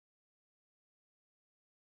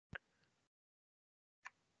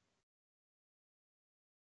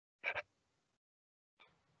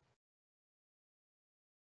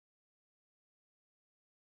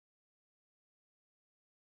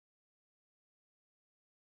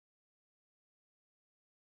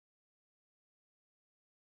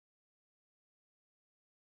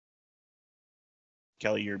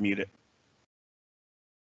Kelly, you're muted.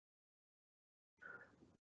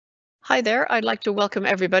 Hi there, I'd like to welcome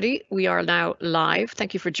everybody. We are now live.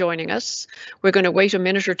 Thank you for joining us. We're going to wait a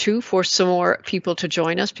minute or two for some more people to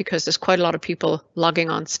join us because there's quite a lot of people logging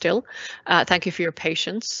on still. Thank you for your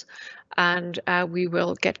patience, and we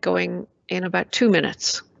will get going in about 2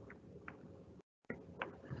 minutes.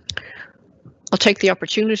 I'll take the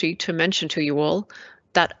opportunity to mention to you all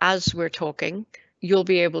that as we're talking, you'll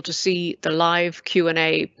be able to see the live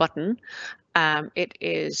Q&A button. It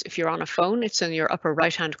is, if you're on a phone, it's in your upper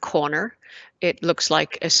right-hand corner. It looks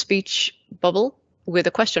like a speech bubble with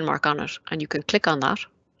a question mark on it, and you can click on that.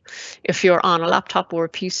 If you're on a laptop or a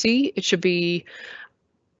PC, it should be,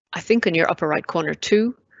 I think, in your upper right corner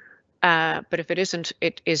too. But if it isn't,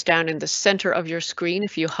 it is down in the center of your screen.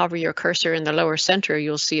 If you hover your cursor in the lower center,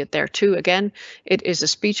 you'll see it there too. Again, it is a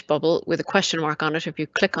speech bubble with a question mark on it. If you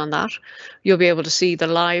click on that, you'll be able to see the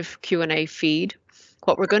live Q&A feed.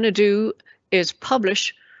 What we're going to do is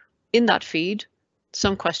publish in that feed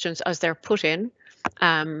some questions as they're put in.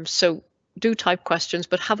 So do type questions,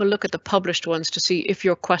 but have a look at the published ones to see if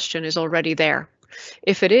your question is already there.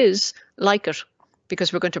 If it is, like it,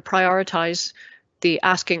 because we're going to prioritize the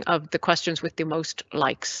asking of the questions with the most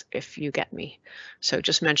likes, if you get me. So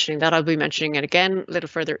just mentioning that, I'll be mentioning it again a little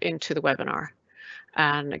further into the webinar.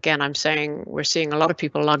 And again, I'm saying we're seeing a lot of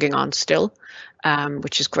people logging on still,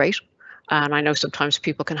 which is great. And I know sometimes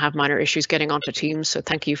people can have minor issues getting onto Teams, so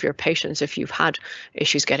thank you for your patience if you've had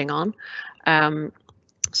issues getting on.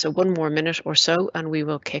 So 1 more minute or so and we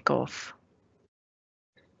will kick off.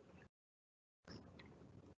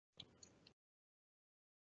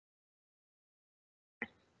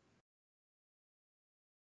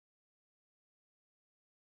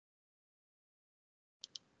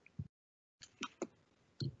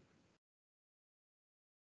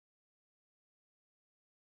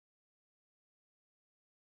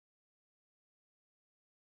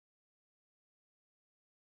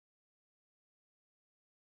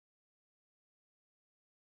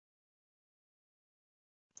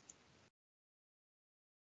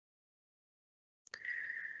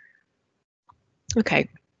 Okay,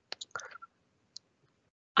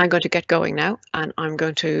 I'm going to get going now, and I'm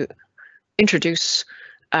going to introduce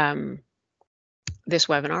this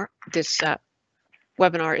webinar. This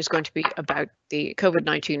webinar is going to be about the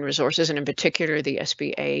COVID-19 resources, and in particular the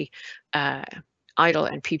SBA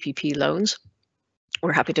EIDL and PPP loans.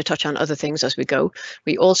 We're happy to touch on other things as we go.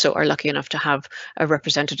 We also are lucky enough to have a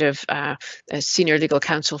representative, a senior legal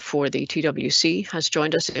counsel for the TWC has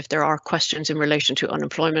joined us. If there are questions in relation to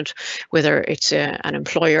unemployment, whether it's an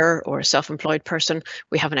employer or a self-employed person,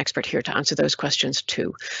 we have an expert here to answer those questions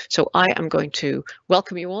too. So I am going to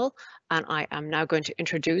welcome you all, and I am now going to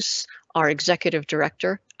introduce our Executive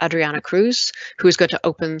Director, Adriana Cruz, who is going to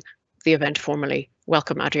open the event formally.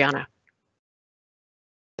 Welcome, Adriana.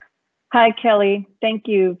 Hi, Kelly. Thank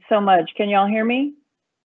you so much. Can y'all hear me?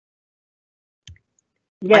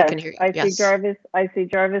 Yes, I can hear you. I see Jarvis. I see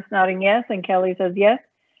Jarvis nodding yes, and Kelly says yes.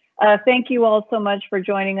 Thank you all so much for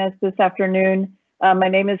joining us this afternoon. My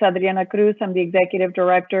name is Adriana Cruz. I'm the Executive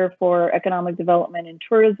Director for Economic Development and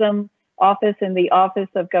Tourism Office in the Office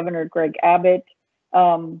of Governor Greg Abbott.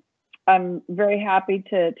 I'm very happy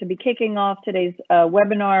to be kicking off today's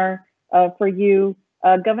webinar for you.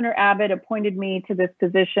 Governor Abbott appointed me to this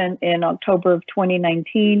position in October of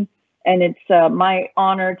 2019, and it's my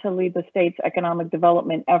honor to lead the state's economic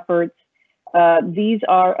development efforts. These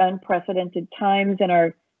are unprecedented times, and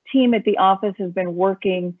our team at the office has been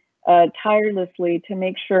working tirelessly to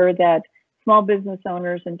make sure that small business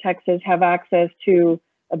owners in Texas have access to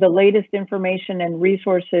the latest information and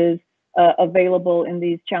resources available in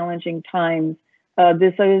these challenging times.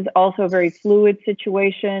 This is also a very fluid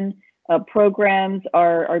situation. Programs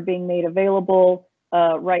are being made available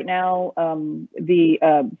right now.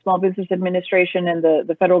 The Small Business Administration and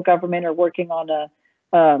the federal government are working on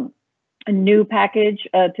a new package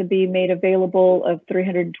to be made available of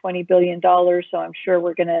 $320 billion. So I'm sure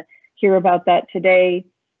we're going to hear about that today.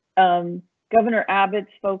 Governor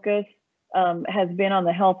Abbott's focus has been on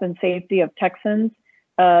the health and safety of Texans.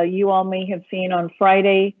 You all may have seen on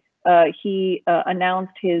Friday, he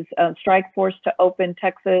announced his strike force to open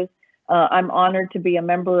Texas. I'm honored to be a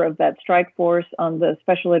member of that strike force on the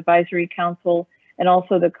Special Advisory Council and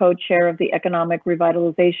also the co-chair of the Economic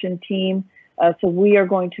Revitalization Team. So we are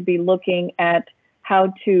going to be looking at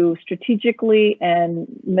how to strategically and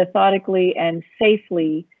methodically and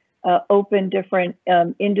safely open different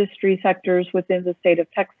industry sectors within the state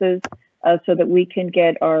of Texas so that we can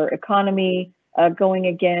get our economy going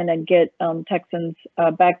again and get Texans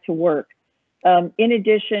back to work. In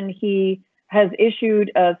addition, he has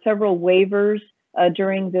issued several waivers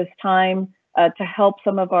during this time to help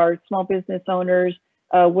some of our small business owners,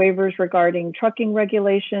 waivers regarding trucking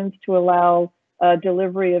regulations to allow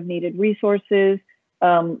delivery of needed resources,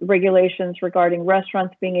 regulations regarding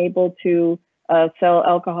restaurants being able to sell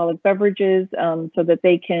alcoholic beverages so that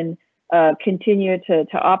they can continue to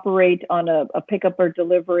operate on a pickup or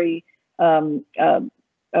delivery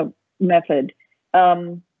method.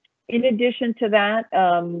 In addition to that,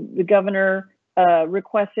 the governor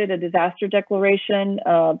requested a disaster declaration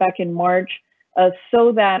back in March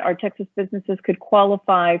so that our Texas businesses could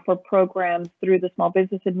qualify for programs through the Small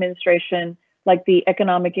Business Administration, like the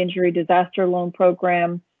Economic Injury Disaster Loan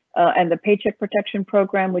Program and the Paycheck Protection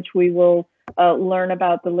Program, which we will learn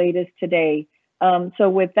about the latest today. So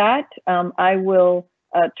with that, I will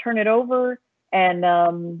turn it over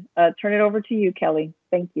to you, Kelly.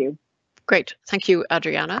 Thank you. Great. Thank you,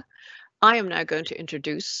 Adriana. I am now going to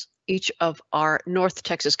introduce each of our North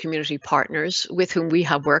Texas community partners with whom we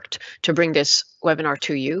have worked to bring this webinar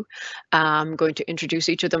to you. I'm going to introduce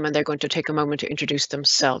each of them and they're going to take a moment to introduce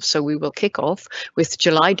themselves. So we will kick off with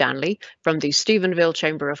July Danley from the Stephenville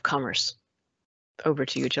Chamber of Commerce. Over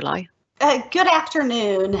to you, July. Good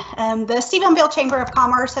afternoon. The Stephenville Chamber of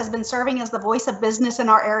Commerce has been serving as the voice of business in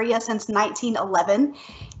our area since 1911.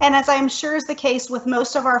 And as I am sure is the case with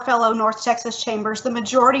most of our fellow North Texas chambers, the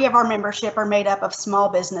majority of our membership are made up of small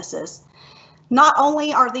businesses. Not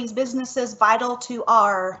only are these businesses vital to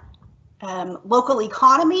our local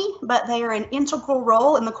economy, but they are an integral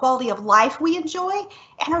role in the quality of life we enjoy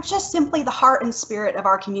and are just simply the heart and spirit of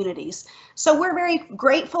our communities. So we're very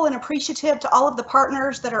grateful and appreciative to all of the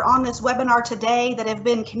partners that are on this webinar today that have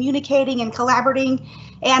been communicating and collaborating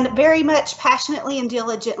and very much passionately and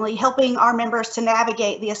diligently helping our members to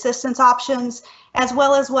navigate the assistance options as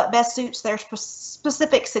well as what best suits their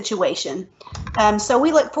specific situation. So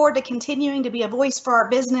we look forward to continuing to be a voice for our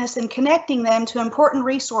business and connecting them to important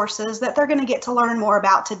resources that they're going to get to learn more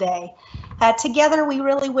about today. Together, we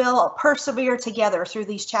really will persevere together through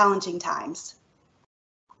these challenging times.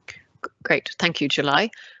 Great. Thank you, July.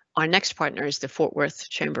 Our next partner is the Fort Worth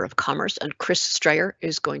Chamber of Commerce, and Chris Strayer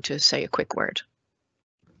is going to say a quick word.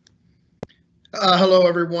 Hello,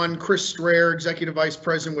 everyone. Chris Strayer, Executive Vice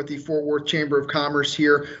President with the Fort Worth Chamber of Commerce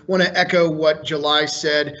here. Want to echo what July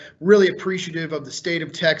said. Really appreciative of the state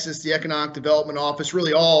of Texas, the Economic Development Office,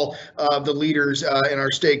 really all of the leaders in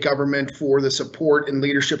our state government for the support and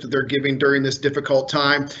leadership that they're giving during this difficult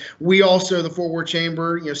time. We also, the Fort Worth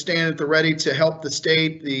Chamber, stand at the ready to help the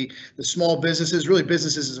state, the small businesses, really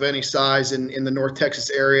businesses of any size in the North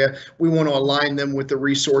Texas area. We want to align them with the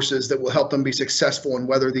resources that will help them be successful and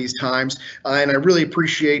weather these times. And I really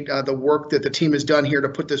appreciate the work that the team has done here to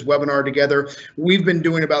put this webinar together. We've been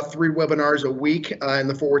doing about 3 webinars a week in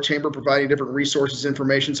the Fort Worth Chamber, providing different resources,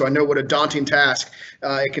 information. So I know what a daunting task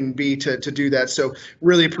it can be to do that. So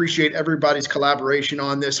really appreciate everybody's collaboration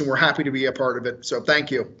on this, and we're happy to be a part of it. So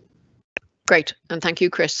thank you. Great, and thank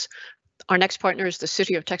you, Chris. Our next partner is the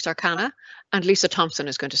City of Texarkana, and Lisa Thompson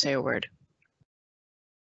is going to say a word.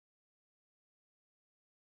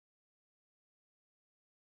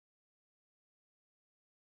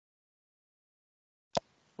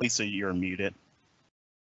 Lisa, you're muted.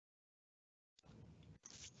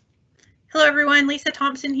 Hello, everyone. Lisa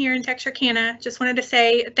Thompson here in Texarkana. Just wanted to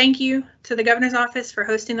say thank you to the governor's office for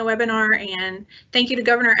hosting the webinar, and thank you to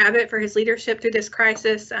Governor Abbott for his leadership through this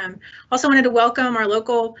crisis. Also wanted to welcome our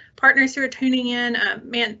local partners who are tuning in.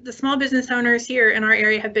 Man, the small business owners here in our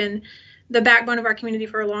area have been the backbone of our community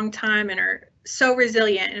for a long time and are so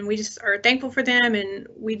resilient, and we just are thankful for them. And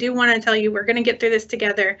we do want to tell you we're going to get through this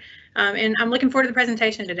together. And I'm looking forward to the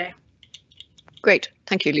presentation today. Great.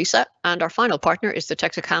 Thank you, Lisa. And our final partner is the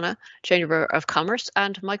Texarkana Chamber of Commerce,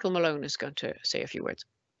 and Michael Malone is going to say a few words.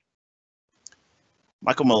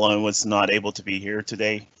 Michael Malone was not able to be here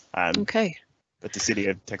today. Okay. But the City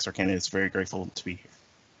of Texarkana is very grateful to be here.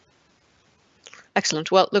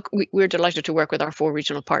 Excellent. Well, look, we're delighted to work with our 4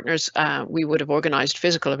 regional partners. We would have organized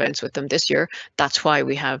physical events with them this year. That's why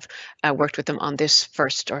we have worked with them on this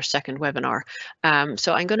first or second webinar.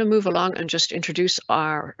 So I'm going to move along and just introduce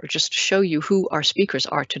just show you who our speakers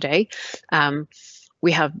are today.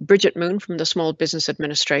 We have Bridget Moon from the Small Business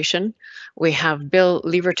Administration. We have Bill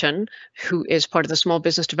Leverton, who is part of the Small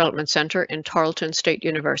Business Development Center in Tarleton State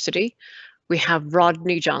University. We have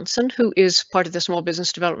Rodney Johnson, who is part of the Small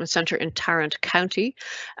Business Development Center in Tarrant County.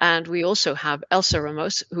 And we also have Elsa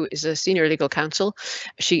Ramos, who is a senior legal counsel.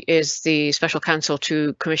 She is the special counsel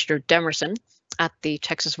to Commissioner Demerson at the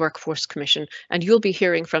Texas Workforce Commission. And you'll be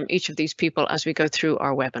hearing from each of these people as we go through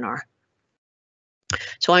our webinar.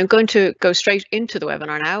 So I'm going to go straight into the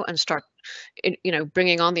webinar now and start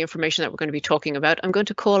bringing on the information that we're going to be talking about. I'm going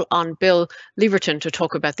to call on Bill Leverton to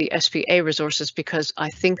talk about the SBA resources, because I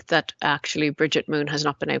think that actually Bridget Moon has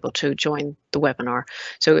not been able to join the webinar.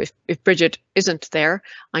 So if Bridget isn't there,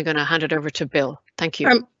 I'm going to hand it over to Bill. Thank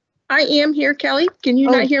you. I am here, Kelly. Can you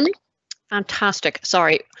not hear me? Fantastic.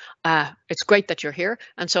 Sorry. It's great that you're here.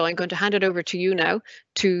 And so I'm going to hand it over to you now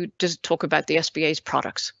to just talk about the SBA's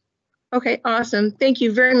products. Okay, awesome. Thank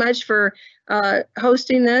you very much for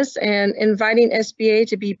hosting this and inviting SBA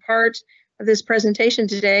to be part of this presentation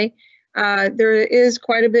today. There is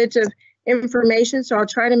quite a bit of information, so I'll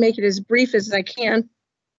try to make it as brief as I can.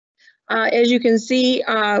 As you can see,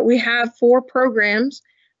 we have 4 programs.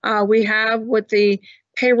 We have what the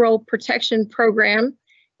Payroll Protection Program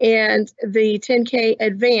and the 10K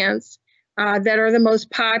Advance that are the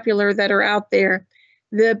most popular that are out there.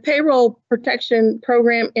 The Payroll Protection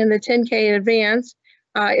Program and the 10K Advance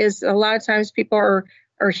is a lot of times people are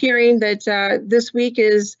hearing that this week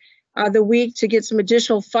is the week to get some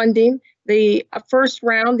additional funding. The first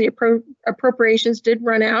round, the appropriations did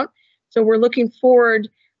run out, so we're looking forward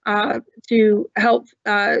to help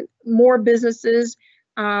more businesses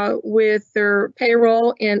with their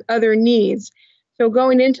payroll and other needs. So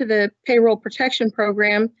going into the Payroll Protection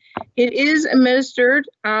Program, it is administered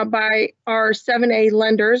by our 7A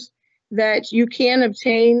lenders that you can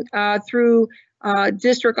obtain through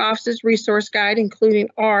district offices resource guide, including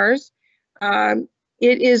ours.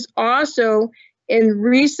 It is also, in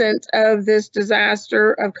recent of this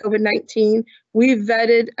disaster of COVID-19, we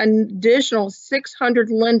vetted an additional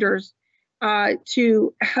 600 lenders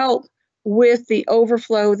to help with the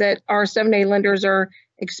overflow that our 7A lenders are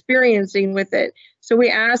experiencing with it. So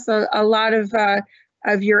we ask a lot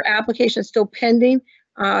of your applications still pending.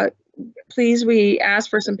 Please, we ask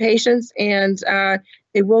for some patience, and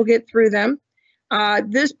they will get through them.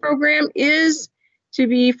 This program is to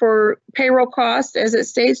be for payroll costs, as it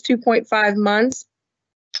states, 2.5 months.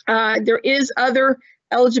 There is other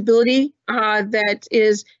eligibility that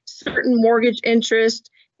is certain mortgage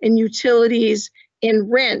interest and utilities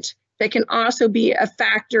and rent that can also be a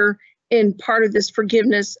factor in part of this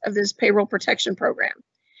forgiveness of this payroll protection program.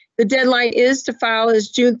 The deadline is to file is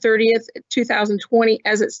June 30th, 2020,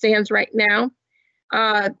 as it stands right now.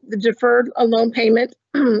 The deferred loan payment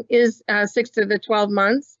is 6 to the 12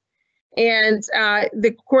 months. And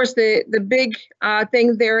of course, the big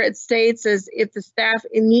thing there it states is if the staff,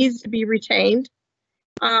 it needs to be retained.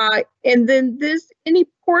 And then any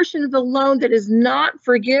portion of the loan that is not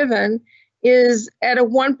forgiven is at a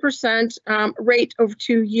 1% rate over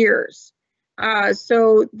 2 years.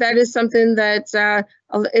 So that is something that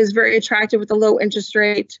is very attractive with the low interest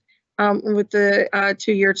rate with the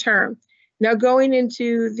 2-year term. Now going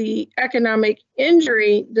into the economic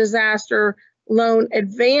injury disaster loan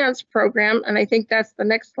advance program, and I think that's the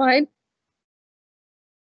next slide.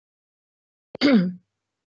 If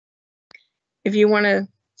you want to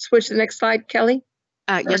switch to the next slide, Kelly.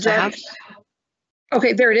 Yes, I have.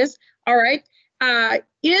 Okay, there it is. All right.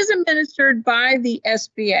 Is administered by the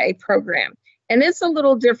SBA program. And it's a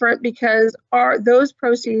little different because those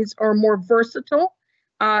proceeds are more versatile.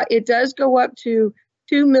 It does go up to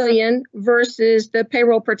 $2 million versus the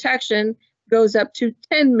payroll protection goes up to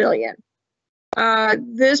 $10 million.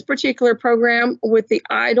 This particular program with the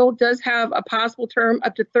EIDL does have a possible term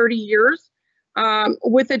up to 30 years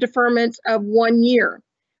with a deferment of 1 year.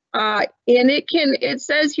 And it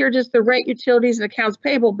says here just the rent, utilities, and accounts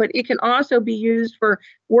payable, but it can also be used for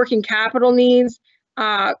working capital needs,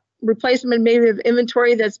 replacement maybe of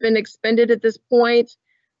inventory that's been expended at this point.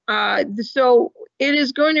 So it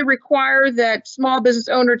is going to require that small business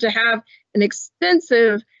owner to have an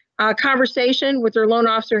extensive conversation with their loan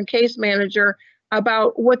officer and case manager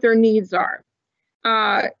about what their needs are.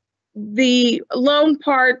 The loan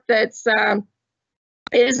part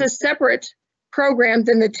is a separate program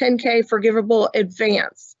than the 10K forgivable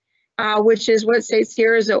advance, which is what it states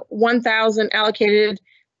here is a $1,000 allocated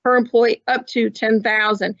per employee up to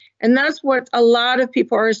 $10,000. And that's what a lot of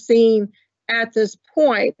people are seeing at this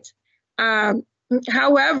point.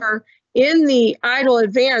 However, in the EIDL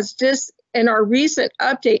advance, just in our recent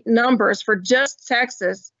update numbers for just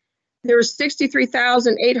Texas, there's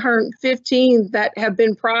 63,815 that have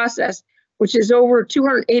been processed, which is over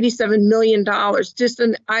 $287 million just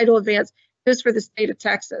in the EIDL advance, just for the state of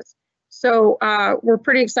Texas. So we're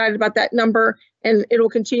pretty excited about that number, and it will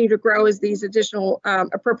continue to grow as these additional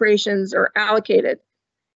appropriations are allocated.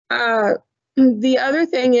 The other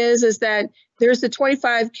thing is that there's the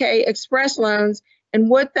 25K express loans, and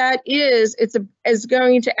what that is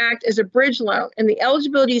going to act as a bridge loan. And the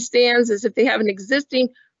eligibility stands as if they have an existing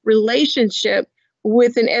relationship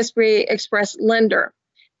with an SBA Express lender.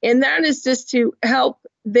 And that is just to help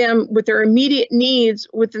them with their immediate needs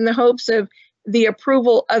within the hopes of the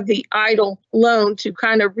approval of the EIDL loan to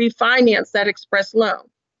kind of refinance that express loan.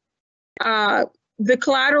 The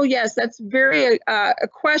collateral, yes, that's very a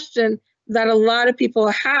question that a lot of people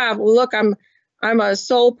have. Well, look, I'm a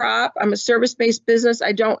sole prop, I'm a service-based business,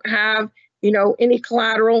 I don't have, any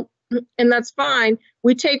collateral, and that's fine.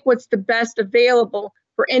 We take what's the best available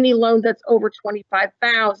for any loan that's over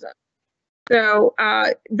 $25,000. So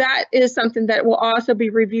that is something that will also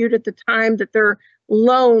be reviewed at the time that their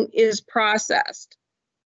loan is processed.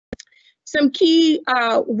 Some key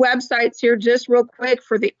websites here, just real quick,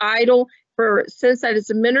 for the EIDL, since that is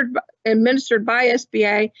administered by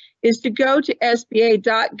SBA, is to go to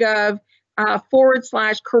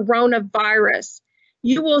sba.gov/coronavirus.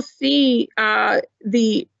 You will see a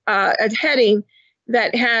heading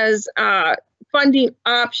that has funding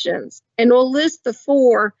options, and we'll list the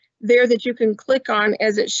 4 there that you can click on,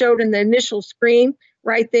 as it showed in the initial screen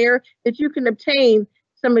right there, that you can obtain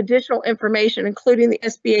some additional information, including the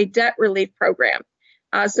SBA debt relief program.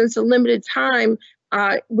 Since a limited time,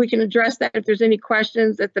 we can address that if there's any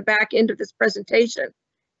questions at the back end of this presentation.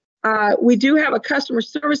 We do have a customer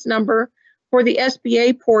service number for the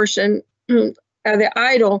SBA portion of the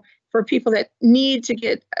EIDL for people that need to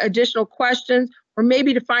get additional questions or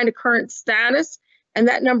maybe to find a current status, and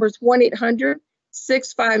that number is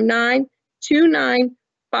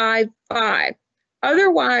 1-800-659-2955.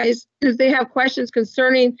 Otherwise, if they have questions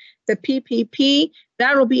concerning the PPP,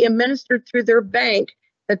 that will be administered through their bank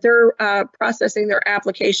that they're processing their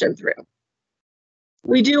application through.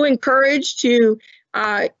 We do encourage to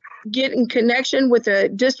get in connection with a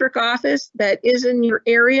district office that is in your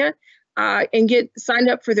area and get signed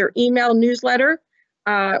up for their email newsletter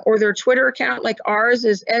or their Twitter account, like ours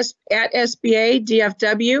is at SBA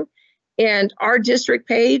DFW, and our district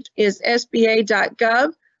page is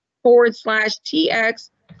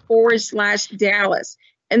sba.gov/TX/Dallas.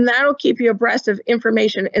 And that'll keep you abreast of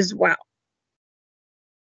information as well.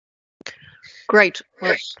 Great.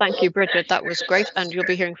 Well, thank you, Bridget. That was great. And you'll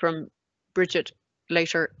be hearing from Bridget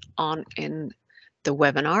later on in the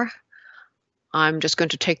webinar. I'm just going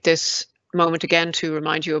to take this moment again to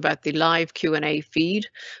remind you about the live Q&A feed.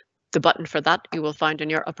 The button for that you will find in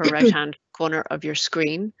your upper right-hand corner of your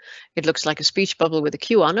screen. It looks like a speech bubble with a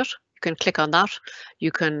Q on it. You can click on that.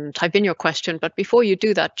 You can type in your question, but before you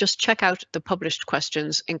do that, just check out the published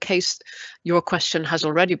questions in case your question has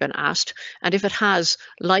already been asked. And if it has,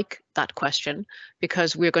 like that question,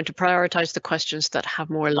 because we're going to prioritize the questions that have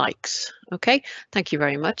more likes. Okay, thank you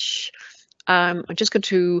very much. I'm just going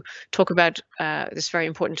to talk about this very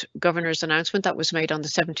important governor's announcement that was made on the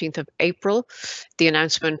 17th of April. The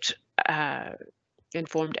announcement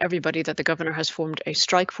informed everybody that the governor has formed a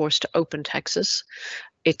strike force to open Texas.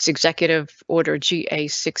 It's Executive Order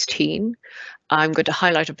GA-16. I'm going to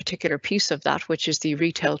highlight a particular piece of that, which is the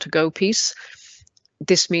retail to go piece.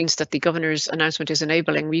 This means that the governor's announcement is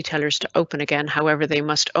enabling retailers to open again. However, they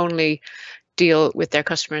must only deal with their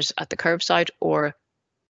customers at the curbside or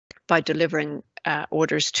by delivering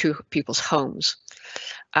orders to people's homes.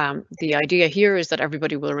 The idea here is that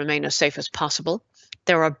everybody will remain as safe as possible.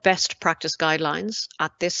 There are best practice guidelines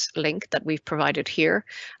at this link that we've provided here,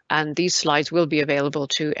 and these slides will be available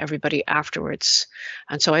to everybody afterwards.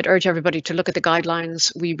 And so I'd urge everybody to look at the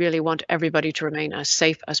guidelines. We really want everybody to remain as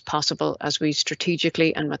safe as possible as we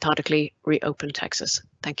strategically and methodically reopen Texas.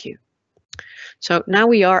 Thank you. So now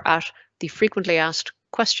we are at the frequently asked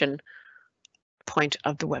question point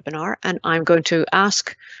of the webinar, and I'm going to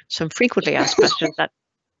ask some frequently asked questions that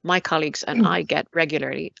my colleagues and I get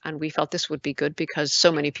regularly, and we felt this would be good because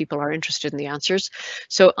so many people are interested in the answers.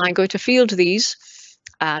 So I'm going to field these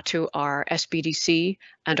to our SBDC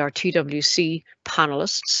and our TWC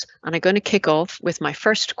panelists, and I'm going to kick off with my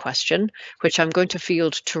first question, which I'm going to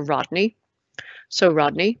field to Rodney. So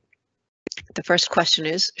Rodney, the first question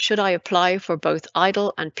is, should I apply for both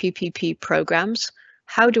EIDL and PPP programs?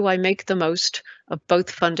 How do I make the most of both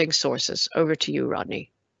funding sources? Over to you, Rodney.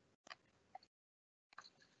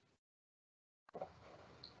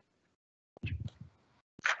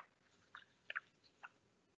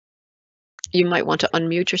 You might want to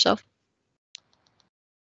unmute yourself.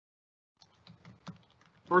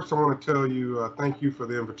 First, I want to tell you thank you for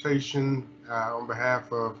the invitation on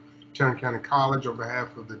behalf of Tarrant County College, on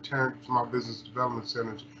behalf of the Tarrant Small Business Development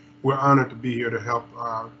Centers. We're honored to be here to help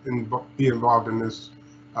be involved in this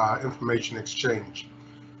information exchange.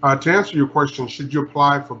 To answer your question, should you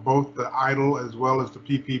apply for both the EIDL as well as the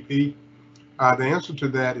PPP? The answer to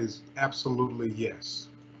that is absolutely yes.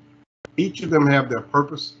 Each of them have their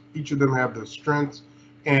purpose, each of them have their strengths,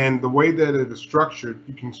 and the way that it is structured,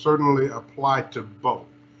 you can certainly apply to both.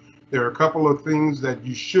 There are a couple of things that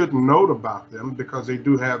you should note about them because they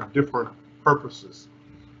do have different purposes.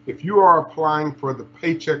 If you are applying for the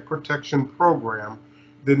Paycheck Protection Program,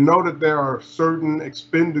 then know that there are certain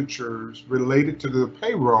expenditures related to the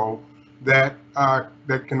payroll that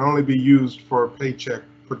can only be used for a Paycheck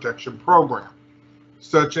Protection Program,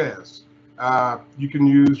 such as you can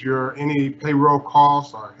use any payroll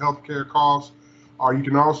costs or healthcare costs, or you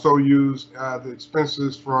can also use the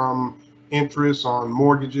expenses from interest on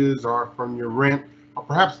mortgages or from your rent, or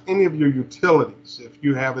perhaps any of your utilities, if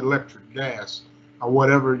you have electric, gas, or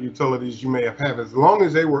whatever utilities you may have had, as long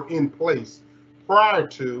as they were in place prior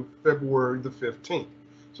to February the 15th.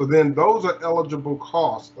 So then those are eligible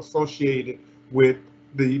costs associated with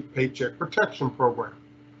the Paycheck Protection Program.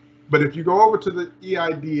 But if you go over to the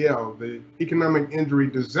EIDL, the Economic Injury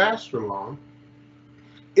Disaster Loan,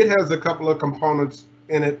 it has a couple of components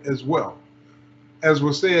in it as well. As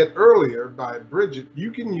was said earlier by Bridget,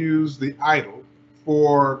 you can use the EIDL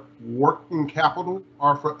for working capital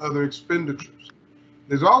or for other expenditures.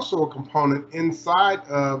 There's also a component inside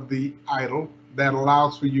of the EIDL that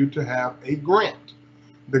allows for you to have a grant.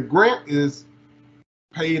 The grant is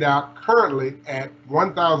paid out currently at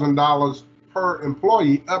 $1,000 per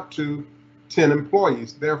employee up to 10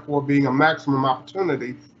 employees, therefore being a maximum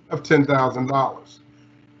opportunity of $10,000.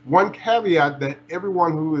 One caveat that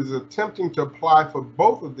everyone who is attempting to apply for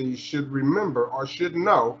both of these should remember or should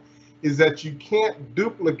know is that you can't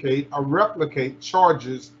duplicate or replicate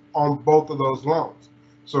charges on both of those loans.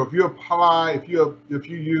 So if you apply, if you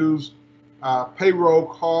use payroll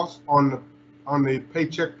costs on the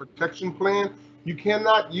Paycheck Protection Plan, you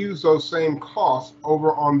cannot use those same costs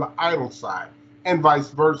over on the EIDL side, and vice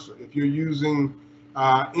versa. If you're using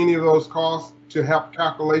any of those costs to help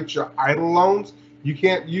calculate your EIDL loans, you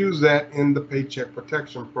can't use that in the Paycheck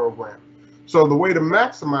Protection Program. So the way to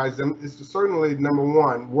maximize them is to certainly, number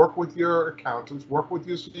one, work with your accountants, work with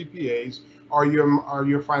your CPAs or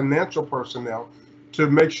your financial personnel to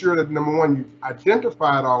make sure that, number one, you've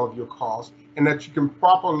identified all of your costs and that you can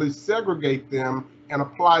properly segregate them and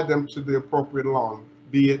apply them to the appropriate loan,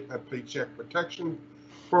 be it a Paycheck Protection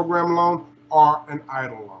Program loan or an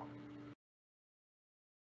EIDL loan.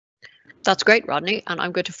 That's great, Rodney. And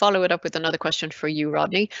I'm going to follow it up with another question for you,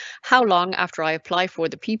 Rodney. How long after I apply for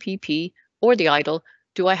the PPP or the EIDL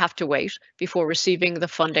do I have to wait before receiving the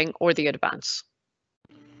funding or the advance?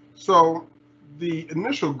 So the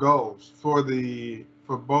initial goals for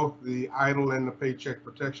both the EIDL and the Paycheck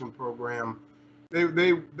Protection Program,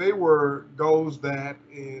 they were goals that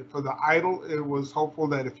for the EIDL, it was hopeful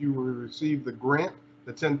that if you would receive the grant,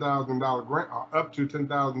 the $10,000 grant or up to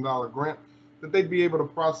 $10,000 grant, that they'd be able to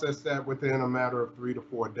process that within a matter of 3 to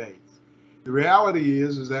 4 days. The reality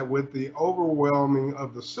is that with the overwhelming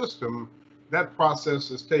of the system, that process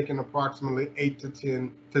has taken approximately 8 to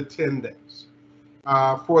 10 days.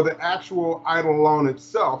 For the actual EIDL loan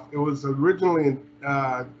itself, it was originally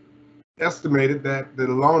estimated that the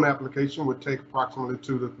loan application would take approximately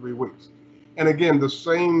 2 to 3 weeks. And again, the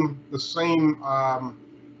same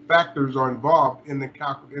factors are involved in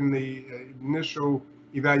the initial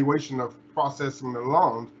evaluation of processing the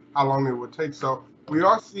loans, how long it would take. So we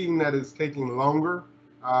are seeing that it's taking longer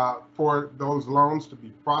for those loans to be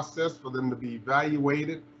processed, for them to be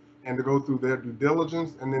evaluated and to go through their due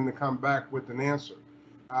diligence and then to come back with an answer.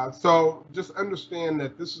 So just understand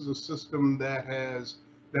that this is a system that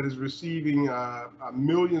is receiving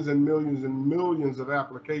millions and millions and millions of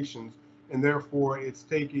applications, and therefore it's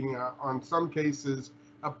taking, on some cases,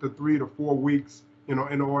 up to 3 to 4 weeks, in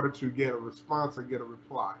order to get a response or get a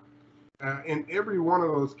reply. In every one of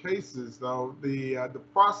those cases, though, the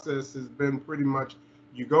process has been pretty much,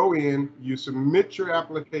 you go in, you submit your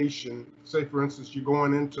application. Say, for instance, you're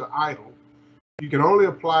going into EIDL. You can only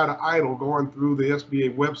apply to EIDL going through the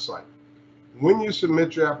SBA website. When you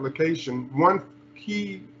submit your application, one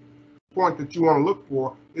key point that you want to look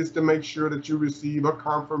for is to make sure that you receive a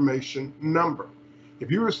confirmation number.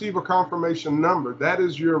 If you receive a confirmation number, that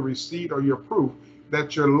is your receipt or your proof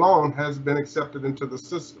that your loan has been accepted into the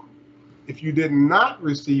system. If you did not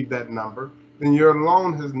receive that number, then your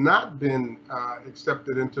loan has not been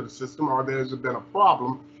accepted into the system, or there's been a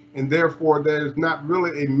problem, and therefore there's not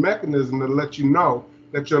really a mechanism to let you know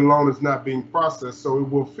that your loan is not being processed. So it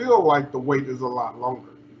will feel like the wait is a lot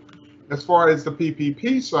longer. As far as the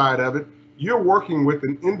PPP side of it, you're working with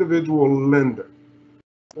an individual lender,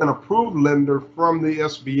 an approved lender from the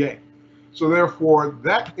SBA. So therefore,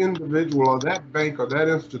 that individual or that bank or that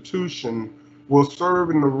institution will serve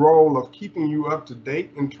in the role of keeping you up to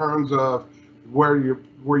date in terms of where your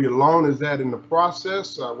loan is at in the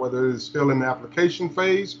process, whether it's still in the application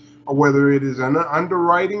phase, or whether it is an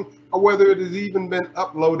underwriting, or whether it has even been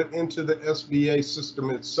uploaded into the SBA system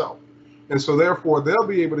itself. And so therefore, they'll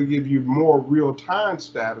be able to give you more real-time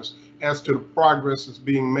status as to the progress that's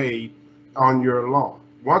being made on your loan.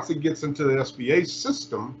 Once it gets into the SBA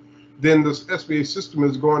system, then the SBA system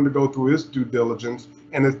is going to go through its due diligence,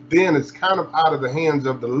 and then it's kind of out of the hands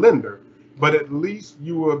of the lender, but at least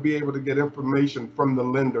you will be able to get information from the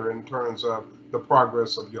lender in terms of the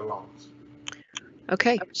progress of your loans.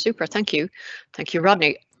 Okay, super. Thank you. Thank you,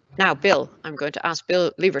 Rodney. Now, Bill, I'm going to ask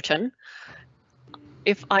Bill Leverton.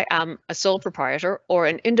 If I am a sole proprietor or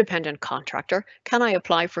an independent contractor, can I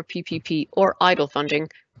apply for PPP or EIDL funding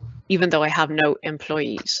even though I have no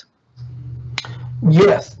employees?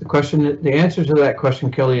 Yes, the answer to that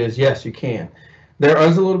question, Kelly, is yes, you can. There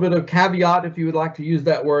is a little bit of caveat, if you would like to use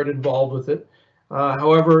that word, involved with it.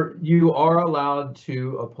 However, you are allowed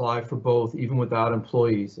to apply for both, even without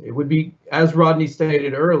employees. It would be, as Rodney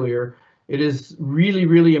stated earlier, it is really,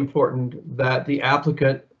 really important that the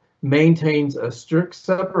applicant maintains a strict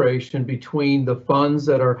separation between the funds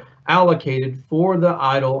that are allocated for the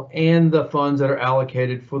EIDL and the funds that are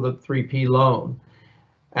allocated for the 3P loan.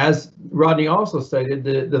 As Rodney also stated,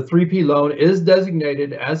 the 3P loan is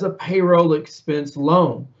designated as a payroll expense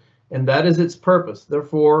loan, and that is its purpose.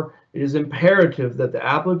 Therefore, it is imperative that the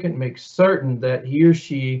applicant makes certain that he or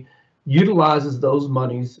she utilizes those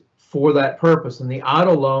monies for that purpose, and the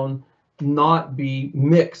EIDL loan not be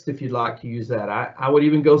mixed, if you'd like to use that. I would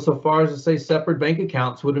even go so far as to say separate bank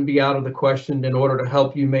accounts wouldn't be out of the question in order to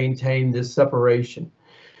help you maintain this separation.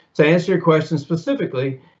 To answer your question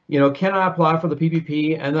specifically, can I apply for the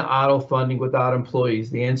PPP and the EIDL funding without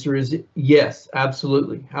employees? The answer is yes,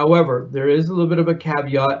 absolutely. However, there is a little bit of a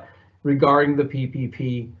caveat regarding the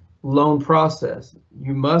PPP loan process.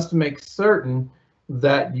 You must make certain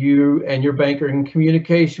that you and your bank are in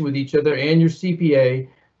communication with each other and your CPA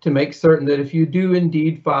to make certain that if you do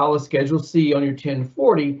indeed file a Schedule C on your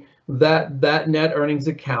 1040, that net earnings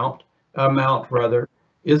amount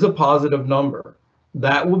is a positive number.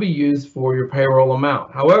 That will be used for your payroll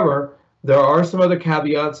amount. However, there are some other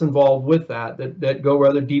caveats involved with that go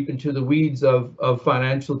rather deep into the weeds of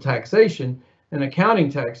financial taxation and accounting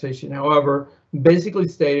taxation. However, basically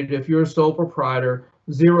stated, if you're a sole proprietor,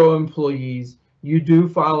 0 employees, you do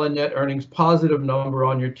file a net earnings positive number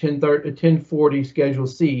on your 1040 Schedule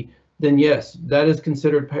C, then yes, that is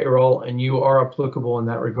considered payroll and you are applicable in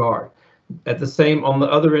that regard. On the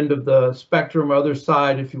other end of the spectrum, other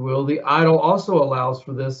side, if you will, the EIDL also allows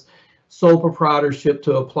for this sole proprietorship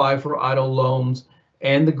to apply for EIDL loans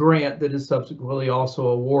and the grant that is subsequently also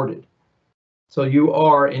awarded. So you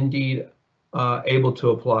are indeed able to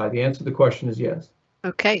apply. The answer to the question is yes.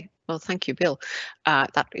 Okay. Well, thank you, Bill.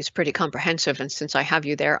 That is pretty comprehensive. And since I have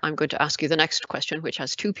you there, I'm going to ask you the next question, which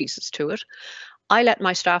has 2 pieces to it. I let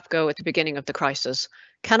my staff go at the beginning of the crisis.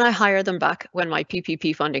 Can I hire them back when my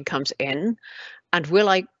PPP funding comes in? And will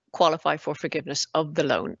I qualify for forgiveness of the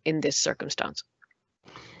loan in this circumstance?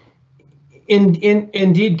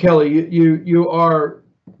 Indeed, Kelly, you are.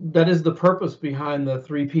 That is the purpose behind the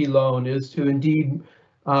 3P loan, is to indeed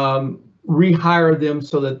rehire them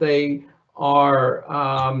so that they are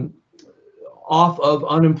off of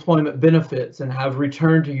unemployment benefits and have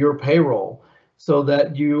returned to your payroll, so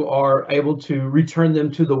that you are able to return them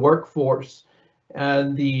to the workforce.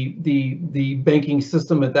 And the banking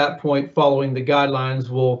system at that point, following the guidelines,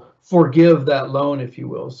 will forgive that loan, if you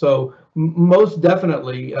will. So most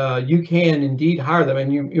definitely, you can indeed hire them,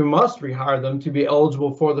 and you must rehire them to be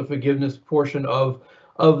eligible for the forgiveness portion of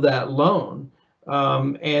that loan.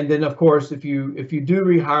 And then, of course, if you do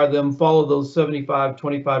rehire them, follow those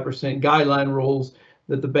 75-25% guideline rules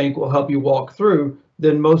that the bank will help you walk through,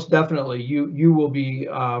 then most definitely you will be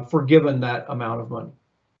forgiven that amount of money.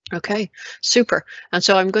 Okay, super. And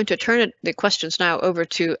so I'm going to turn the questions now over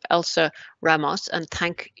to Elsa Ramos, and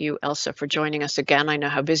thank you, Elsa, for joining us again. I know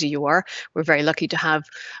how busy you are. We're very lucky to have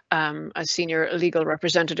a senior legal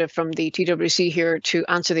representative from the TWC here to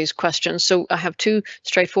answer these questions. So I have 2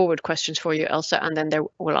 straightforward questions for you, Elsa, and then there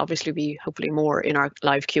will obviously be hopefully more in our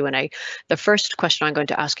live Q&A. The first question I'm going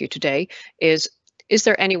to ask you today is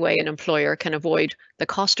there any way an employer can avoid the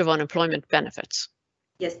cost of unemployment benefits?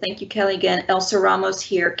 Yes, thank you, Kelly. Again, Elsa Ramos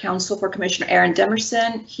here, counsel for Commissioner Aaron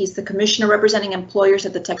Demerson. He's the commissioner representing employers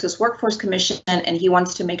at the Texas Workforce Commission, and he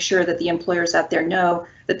wants to make sure that the employers out there know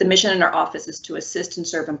that the mission in our office is to assist and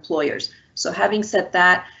serve employers. So having said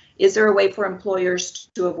that, is there a way for employers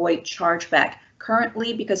to avoid chargeback?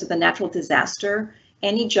 Currently, because of the natural disaster,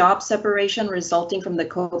 any job separation resulting from the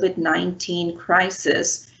COVID-19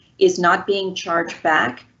 crisis is not being charged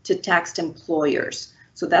back to taxed employers.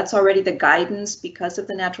 So that's already the guidance because of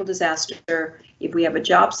the natural disaster. If we have a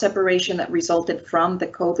job separation that resulted from the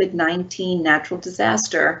COVID-19 natural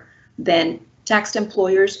disaster, then taxed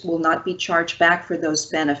employers will not be charged back for those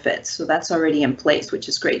benefits. So that's already in place, which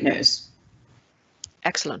is great news.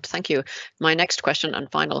 Excellent, thank you. My next question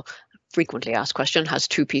and final frequently asked question has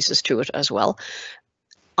two pieces to it as well.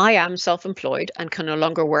 I am self-employed and can no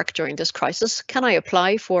longer work during this crisis. Can I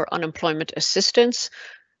apply for unemployment assistance?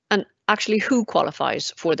 And actually, who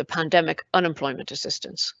qualifies for the pandemic unemployment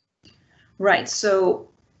assistance? Right, so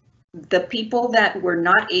the people that were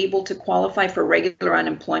not able to qualify for regular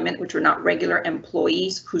unemployment, which were not regular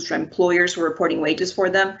employees whose employers were reporting wages for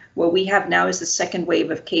them, what we have now is the second wave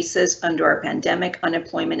of cases under our pandemic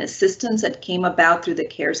unemployment assistance that came about through the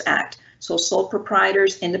CARES Act. So sole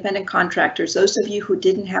proprietors, independent contractors, those of you who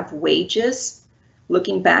didn't have wages,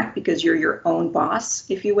 looking back because you're your own boss,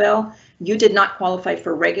 if you will, you did not qualify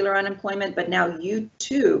for regular unemployment, but now you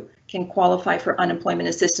too can qualify for unemployment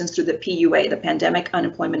assistance through the PUA, the Pandemic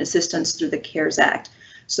Unemployment Assistance through the CARES Act.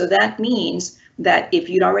 So that means that if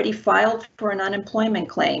you'd already filed for an unemployment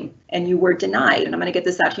claim and you were denied, and I'm going to get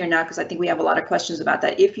this out here now because I think we have a lot of questions about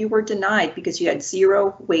that. If you were denied because you had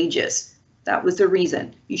zero wages, that was the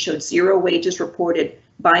reason. You showed zero wages reported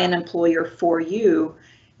by an employer for you.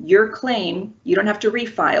 Your claim, you don't have to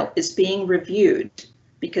refile, is being reviewed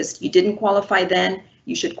because you didn't qualify then.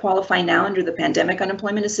 You should qualify now under the Pandemic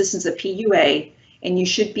Unemployment Assistance, the PUA, and you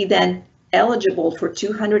should be then eligible for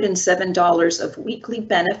 $207 of weekly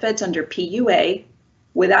benefits under PUA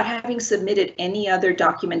without having submitted any other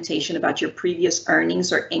documentation about your previous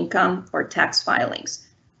earnings or income or tax filings.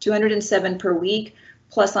 $207 per week.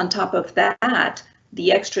 Plus, on top of that,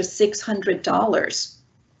 the extra $600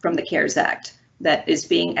 from the CARES Act that is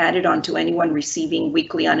being added on to anyone receiving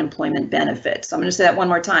weekly unemployment benefits. I'm going to say that one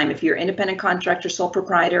more time. If you're an independent contractor, sole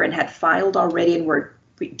proprietor, and had filed already and were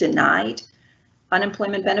denied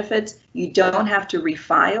unemployment benefits, you don't have to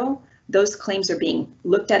refile. Those claims are being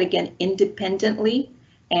looked at again independently,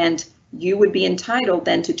 and you would be entitled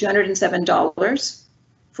then to $207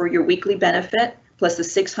 for your weekly benefit, plus the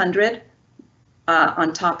 $600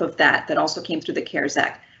 on top of that also came through the CARES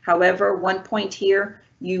Act. However, one point here,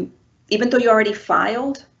 even though you already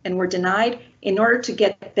filed and were denied, in order to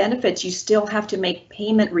get benefits, you still have to make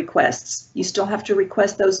payment requests. You still have to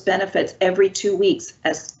request those benefits every 2 weeks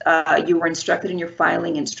as you were instructed in your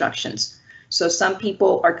filing instructions. So some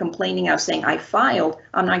people are complaining now saying, I filed,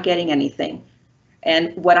 I'm not getting anything.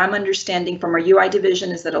 And what I'm understanding from our UI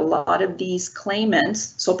division is that a lot of these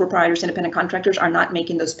claimants, sole proprietors, independent contractors, are not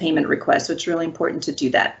making those payment requests. So it's really important to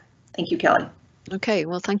do that. Thank you, Kelly. Okay,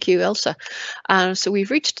 well, thank you, Elsa. So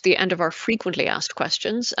we've reached the end of our frequently asked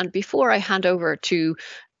questions. And before I hand over to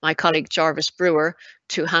my colleague Jarvis Brewer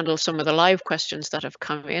to handle some of the live questions that have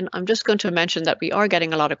come in, I'm just going to mention that we are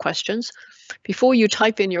getting a lot of questions. Before you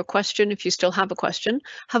type in your question, if you still have a question,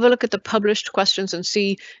 have a look at the published questions and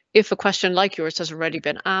see if a question like yours has already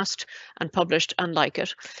been asked and published and like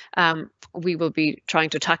it. We will be trying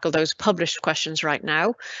to tackle those published questions right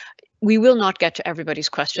now. We will not get to everybody's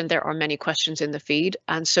question. There are many questions in the feed.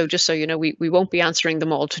 And so just so you know, we won't be answering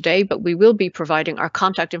them all today, but we will be providing our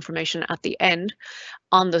contact information at the end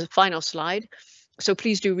on the final slide. So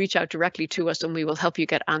please do reach out directly to us and we will help you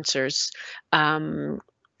get answers. And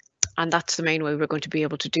that's the main way we're going to be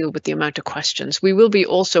able to deal with the amount of questions. We will be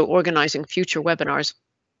also organizing future webinars,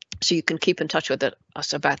 so you can keep in touch with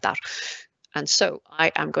us about that. And so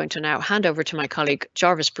I am going to now hand over to my colleague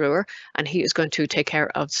Jarvis Brewer, and he is going to take care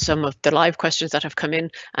of some of the live questions that have come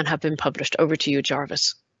in and have been published. Over to you,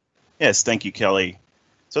 Jarvis. Yes, thank you, Kelly.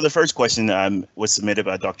 So the first question was submitted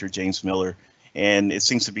by Dr. James Miller, and it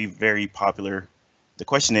seems to be very popular. The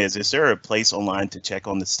question is there a place online to check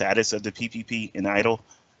on the status of the PPP in EIDL?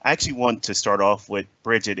 I actually want to start off with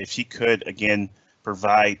Bridget, if she could, again,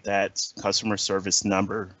 provide that customer service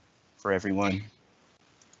number for everyone.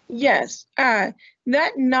 Yes, that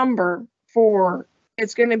number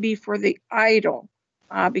it's going to be for the EIDL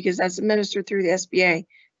because that's administered through the SBA.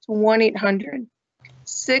 It's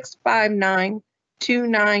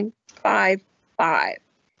 1-800-659-2955.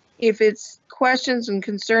 If it's questions and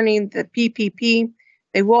concerning the PPP,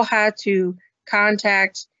 they will have to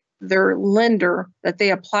contact their lender that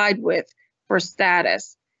they applied with for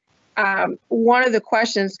status. One of the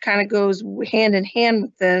questions kind of goes hand in hand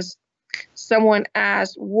with this. Someone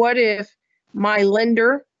asked, what if my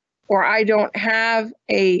lender or I don't have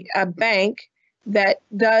a bank that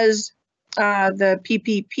does the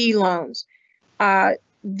PPP loans?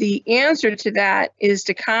 The answer to that is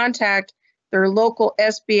to contact their local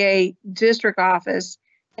SBA district office.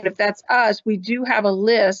 And if that's us, we do have a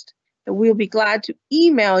list that we'll be glad to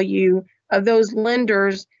email you of those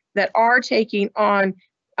lenders that are taking on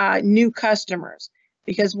new customers.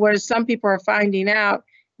 Because what some people are finding out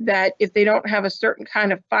that if they don't have a certain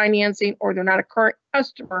kind of financing or they're not a current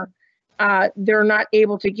customer, they're not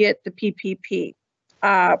able to get the PPP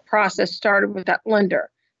process started with that lender.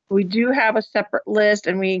 We do have a separate list,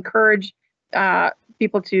 and we encourage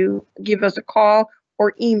people to give us a call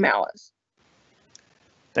or email us.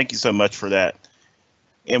 Thank you so much for that.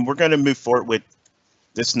 And we're going to move forward with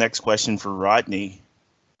this next question for Rodney,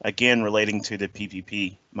 again relating to the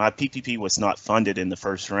PPP. My PPP was not funded in the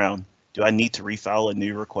first round. Do I need to refile a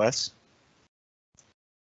new request?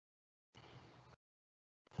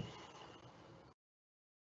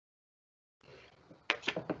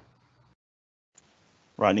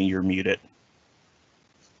 Rodney, you're muted.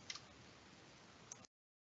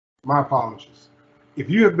 My apologies. If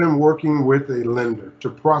you have been working with a lender to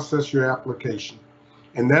process your application,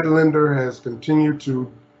 and that lender has continued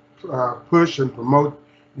to push and promote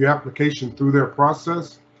your application through their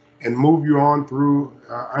process and move you on through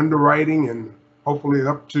underwriting and hopefully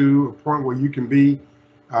up to a point where you can be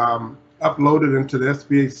uploaded into the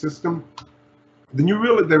SBA system, then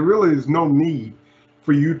there really is no need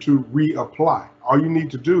for you to reapply. All you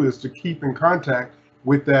need to do is to keep in contact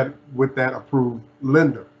with that approved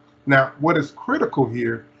lender. Now, what is critical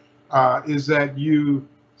here is that you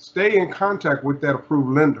stay in contact with that approved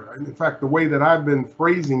lender. And in fact, the way that I've been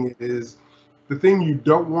phrasing it is, the thing you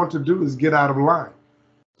don't want to do is get out of line.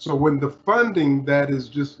 So when the funding that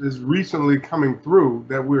is recently coming through,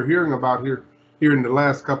 that we're hearing about here in the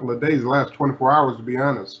last couple of days, the last 24 hours, to be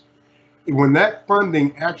honest, when that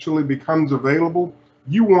funding actually becomes available,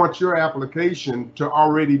 you want your application to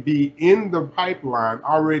already be in the pipeline,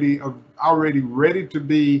 already ready to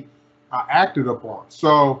be acted upon.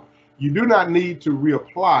 So you do not need to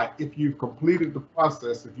reapply if you've completed the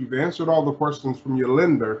process, if you've answered all the questions from your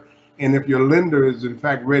lender, and if your lender is in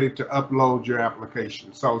fact ready to upload your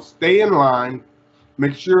application. So stay in line.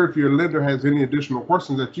 Make sure if your lender has any additional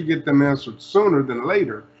questions that you get them answered sooner than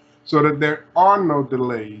later, so that there are no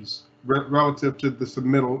delays relative to the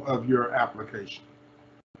submittal of your application.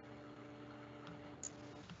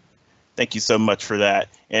 Thank you so much for that.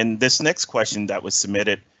 And this next question that was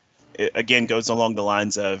submitted, again, goes along the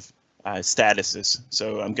lines of statuses.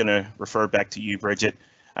 So I'm going to refer back to you, Bridget.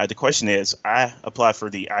 The question is, I applied for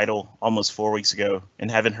the EIDL almost 4 weeks ago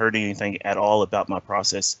and haven't heard anything at all about my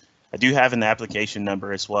process. I do have an application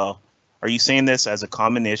number as well. Are you seeing this as a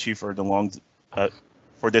common issue for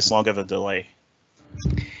this long of a delay?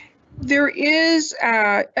 There is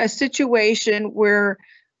a situation where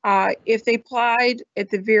if they applied at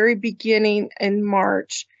the very beginning in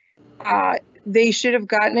March, they should have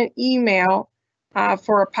gotten an email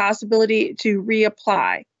for a possibility to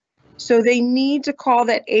reapply. So they need to call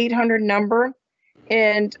that 800 number,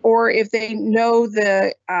 or if they know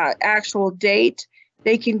the actual date,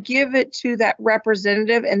 they can give it to that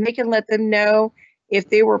representative and they can let them know if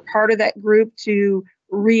they were part of that group to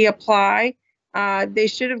reapply. They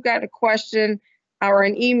should have gotten a question or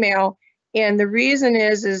an email, and the reason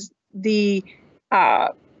is the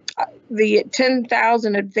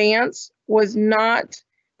 10,000 advance was not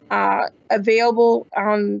available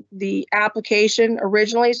on the application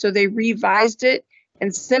originally, so they revised it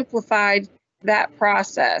and simplified that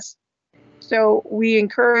process. So we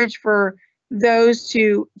encourage for those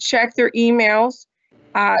to check their emails,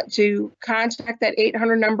 to contact that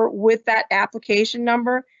 800 number with that application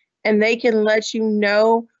number, and they can let you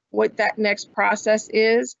know what that next process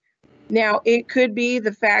is. Now, it could be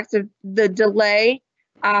the fact of the delay,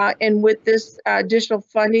 and with this additional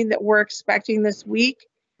funding that we're expecting this week,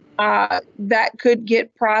 that could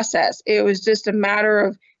get processed. It was just a matter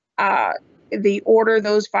of the order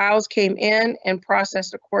those files came in and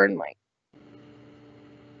processed accordingly.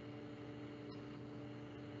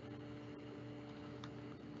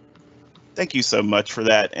 Thank you so much for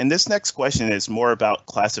that. And this next question is more about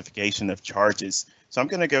classification of charges. So I'm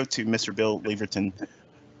going to go to Mr. Bill Leverton.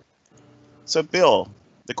 So Bill,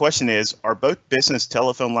 the question is, are both business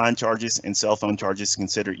telephone line charges and cell phone charges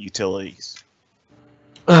considered utilities?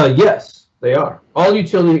 Yes, they are. All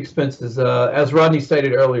utility expenses, as Rodney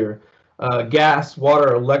stated earlier, gas,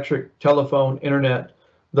 water, electric, telephone, internet,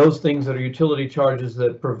 those things that are utility charges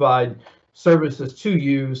that provide services to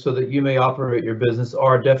you so that you may operate your business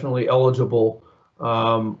are definitely eligible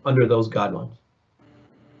under those guidelines.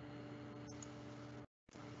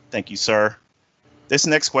 Thank you, sir. This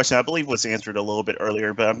next question, I believe, was answered a little bit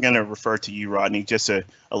earlier, but I'm going to refer to you, Rodney, just to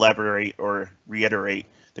elaborate or reiterate.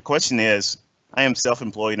 The question is, I am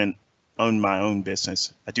self-employed and own my own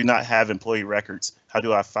business. I do not have employee records. How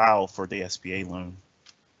do I file for the SBA loan?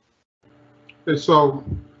 And so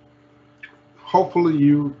hopefully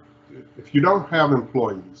you if you don't have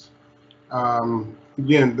employees,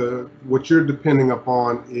 again, what you're depending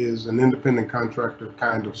upon is an independent contractor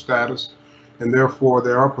kind of status, and therefore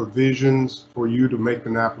there are provisions for you to make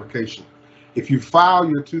an application. If you file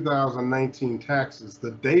your 2019 taxes,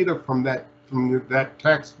 the data from that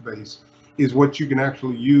tax base is what you can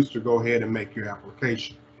actually use to go ahead and make your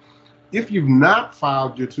application. If you've not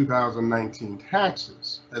filed your 2019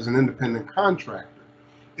 taxes as an independent contractor,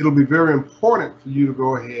 it'll be very important for you to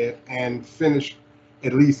go ahead and finish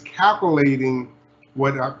at least calculating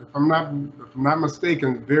what, if I'm not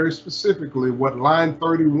mistaken, very specifically what line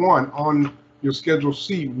 31 on your Schedule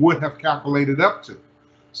C would have calculated up to.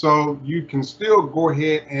 So you can still go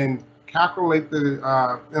ahead and calculate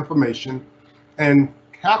the information and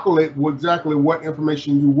calculate exactly what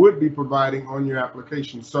information you would be providing on your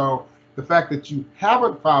application. So the fact that you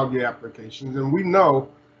haven't filed your applications, and we know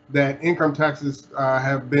that income taxes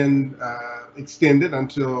have been extended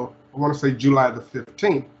until, I want to say, July the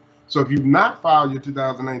 15th. So if you've not filed your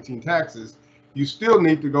 2019 taxes, you still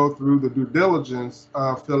need to go through the due diligence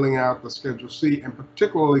of filling out the Schedule C and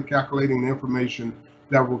particularly calculating the information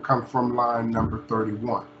that will come from line number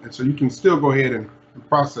 31. And so you can still go ahead and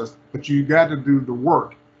process, but you got to do the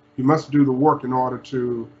work. You must do the work in order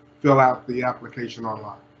to fill out the application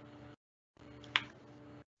online.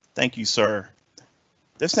 Thank you, sir.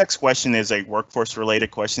 This next question is a workforce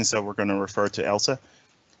related question, so we're going to refer to Elsa.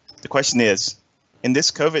 The question is, in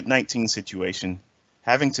this COVID-19 situation,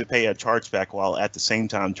 having to pay a chargeback while at the same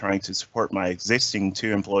time trying to support my existing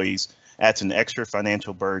 2 employees adds an extra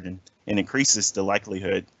financial burden and increases the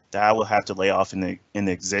likelihood that I will have to lay off an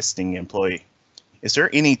existing employee. Is there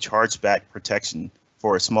any chargeback protection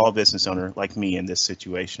for a small business owner like me in this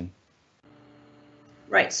situation?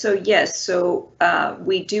 Right, so yes, so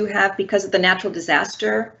we do have, because of the natural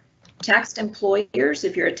disaster, taxed employers,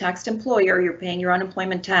 if you're a taxed employer, you're paying your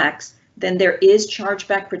unemployment tax, then there is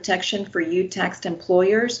chargeback protection for you taxed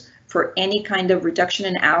employers for any kind of reduction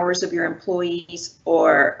in hours of your employees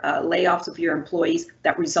or layoffs of your employees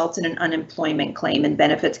that results in an unemployment claim and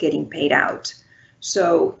benefits getting paid out.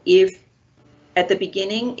 So if at the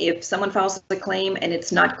beginning, if someone files a claim and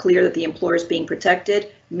it's not clear that the employer is being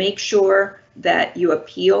protected, make sure that you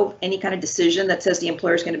appeal any kind of decision that says the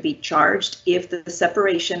employer is going to be charged if the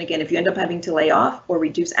separation, again, if you end up having to lay off or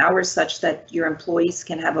reduce hours such that your employees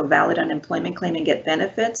can have a valid unemployment claim and get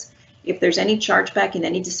benefits. If there's any chargeback in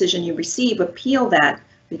any decision you receive, appeal that,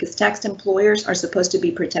 because taxed employers are supposed to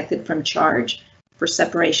be protected from charge for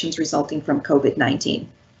separations resulting from COVID-19.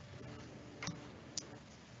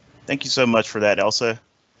 Thank you so much for that, Elsa.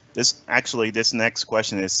 This next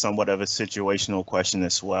question is somewhat of a situational question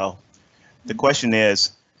as well. The question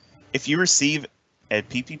is, if you receive a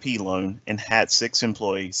PPP loan and had 6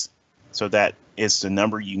 employees, so that is the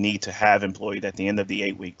number you need to have employed at the end of the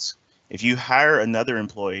 8 weeks. If you hire another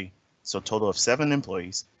employee, so a total of 7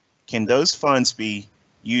 employees, can those funds be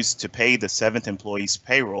used to pay the 7th employee's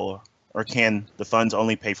payroll, or can the funds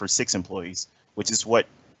only pay for 6 employees, which is what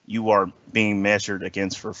you are being measured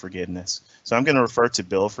against for forgiveness? So I'm going to refer to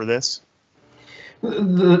Bill for this.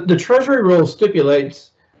 The Treasury rule stipulates,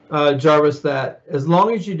 Jarvis, that as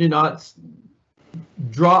long as you do not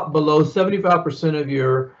drop below 75% of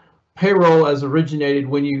your payroll as originated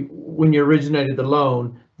when you originated the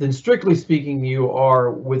loan, then strictly speaking, you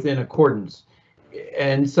are within accordance.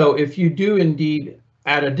 And so if you do indeed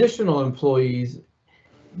add additional employees,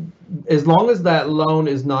 as long as that loan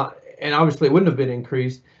is not, and obviously it wouldn't have been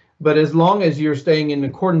increased, but as long as you're staying in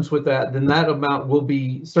accordance with that, then that amount will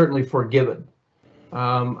be certainly forgiven.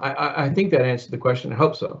 I think that answered the question. I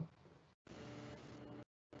hope so.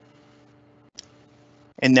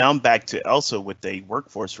 And now I'm back to Elsa with a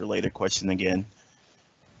workforce related question again.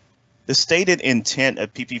 The stated intent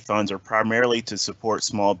of PP funds are primarily to support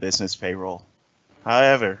small business payroll.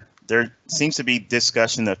 However, there seems to be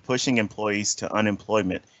discussion of pushing employees to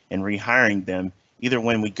unemployment and rehiring them either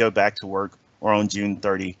when we go back to work or on June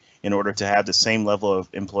 30 in order to have the same level of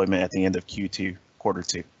employment at the end of Q2, quarter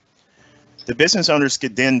 2. The business owners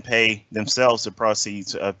could then pay themselves the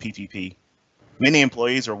proceeds of PPP. Many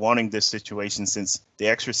employees are wanting this situation since the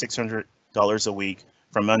extra $600 a week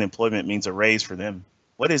from unemployment means a raise for them.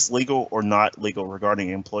 What is legal or not legal regarding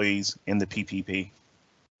employees in the PPP?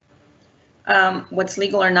 What's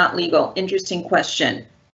legal or not legal? Interesting question.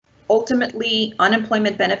 Ultimately,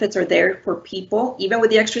 unemployment benefits are there for people, even with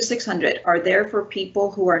the extra 600, are there for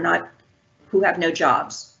people who have no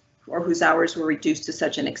jobs or whose hours were reduced to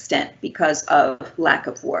such an extent because of lack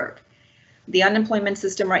of work. The unemployment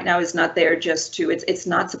system right now is not there just to, it's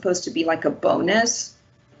not supposed to be like a bonus,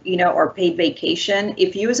 or paid vacation.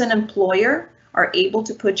 If you as an employer are able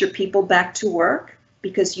to put your people back to work,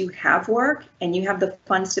 because you have work and you have the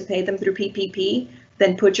funds to pay them through PPP,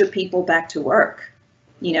 then put your people back to work.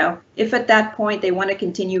 You know, if at that point they want to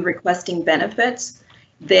continue requesting benefits,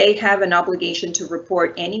 they have an obligation to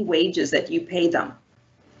report any wages that you pay them.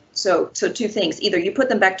 So two things: either you put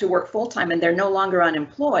them back to work full-time and they're no longer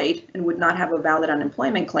unemployed and would not have a valid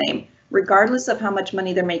unemployment claim, regardless of how much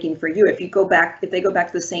money they're making for you. If they go back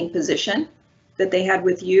to the same position that they had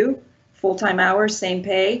with you, full-time hours, same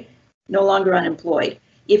pay, no longer unemployed.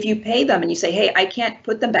 If you pay them and you say, hey, I can't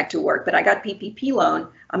put them back to work, but I got PPP loan,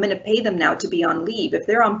 I'm going to pay them now to be on leave. If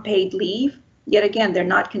they're on paid leave, yet again, they're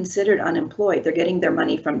not considered unemployed. They're getting their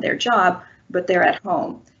money from their job, but they're at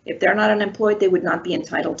home. If they're not unemployed, they would not be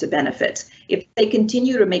entitled to benefits. If they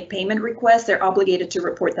continue to make payment requests, they're obligated to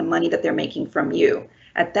report the money that they're making from you.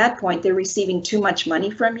 At that point, they're receiving too much money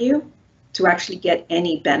from you to actually get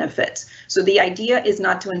any benefits. So the idea is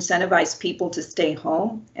not to incentivize people to stay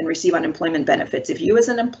home and receive unemployment benefits. If you as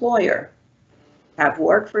an employer have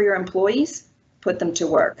work for your employees, put them to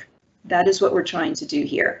work. That is what we're trying to do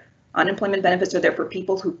here. Unemployment benefits are there for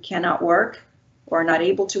people who cannot work or are not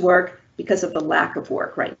able to work because of the lack of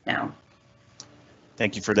work right now.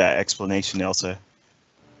 Thank you for that explanation, Elsa.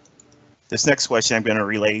 This next question I'm going to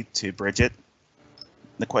relay to Bridget.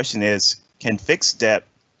 The question is, can fixed debt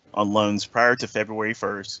on loans prior to February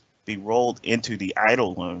 1st be rolled into the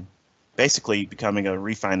idle loan, basically becoming a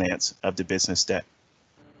refinance of the business debt?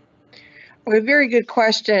 A very good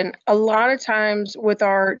question. A lot of times with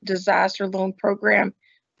our disaster loan program,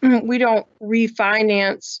 we don't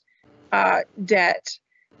refinance debt.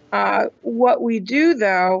 What we do,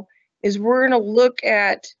 though, is we're going to look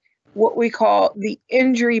at what we call the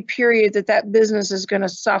injury period that business is going to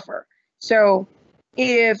suffer. So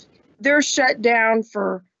if they're shut down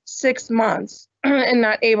for 6 months and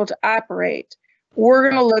not able to operate, we're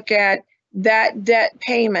going to look at that debt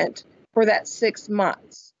payment for that 6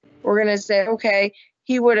 months. We're going to say, okay,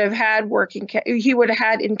 he would have had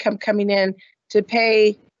income coming in to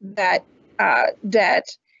pay that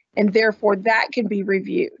debt, and therefore that can be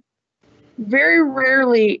reviewed. Very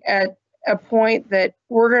rarely at a point that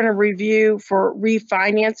we're going to review for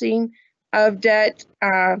refinancing of debt.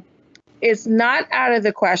 It's not out of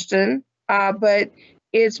the question, but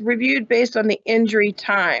it's reviewed based on the injury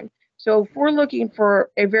time. So if we're looking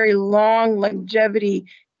for a very long longevity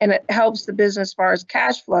and it helps the business as far as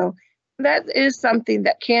cash flow, that is something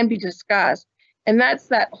that can be discussed. And that's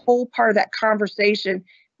that whole part of that conversation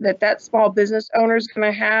that small business owner is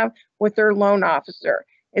going to have with their loan officer.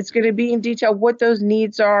 It's going to be in detail what those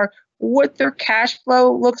needs are, what their cash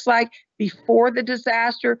flow looks like before the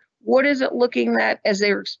disaster, what is it looking at as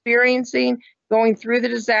they're experiencing going through the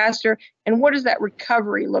disaster, and what does that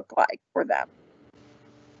recovery look like for them?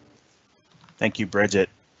 Thank you, Bridget.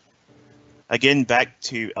 Again, back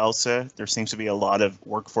to Elsa, there seems to be a lot of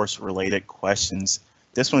workforce-related questions.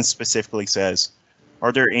 This one specifically says,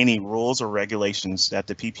 are there any rules or regulations that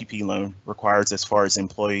the PPP loan requires as far as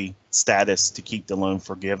employee status to keep the loan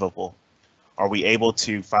forgivable? Are we able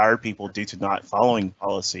to fire people due to not following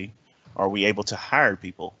policy? Are we able to hire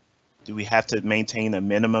people? Do we have to maintain a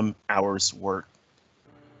minimum hours work?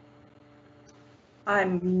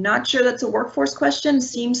 I'm not sure that's a workforce question.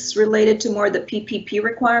 Seems related to more the PPP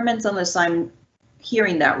requirements, unless I'm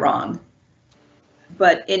hearing that wrong.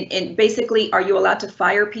 But in basically, are you allowed to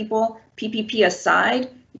fire people? PPP aside,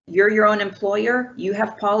 you're your own employer. You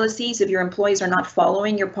have policies. If your employees are not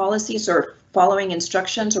following your policies or following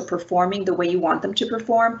instructions or performing the way you want them to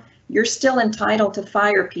perform, you're still entitled to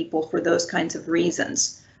fire people for those kinds of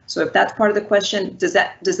reasons. So if that's part of the question, does the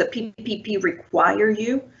PPP require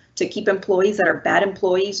you to keep employees that are bad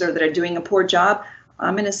employees or that are doing a poor job?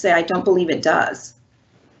 I'm going to say I don't believe it does.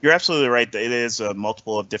 You're absolutely right. It is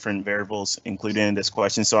multiple of different variables included in this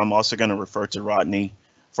question. So I'm also going to refer to Rodney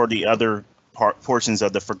for the other portions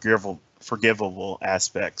of the forgivable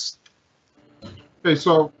aspects. Okay,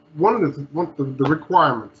 so one of the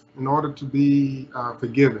requirements in order to be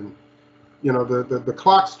forgiven, you know, the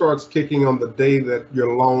clock starts ticking on the day that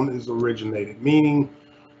your loan is originated, meaning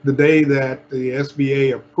the day that the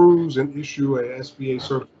SBA approves and issue a SBA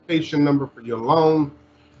certification number for your loan.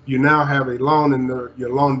 You now have a loan and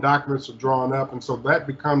your loan documents are drawn up, and so that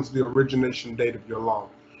becomes the origination date of your loan.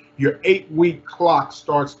 Your 8-week clock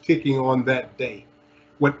starts ticking on that day.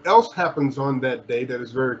 What else happens on that day that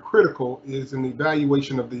is very critical is an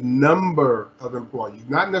evaluation of the number of employees,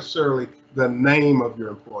 not necessarily the name of your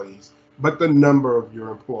employees, but the number of your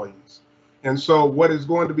employees. And so what is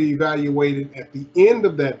going to be evaluated at the end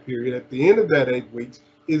of that period, at the end of that 8 weeks,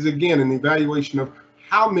 is again an evaluation of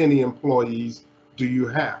how many employees do you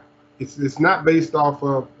have. It's not based off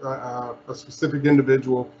of a specific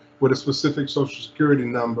individual with a specific social security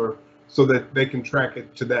number so that they can track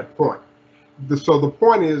it to that point. So the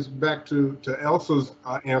point is, back to Elsa's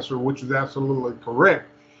answer, which is absolutely correct.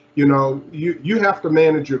 You know, you have to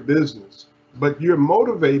manage your business, but you're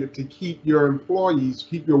motivated to keep your employees,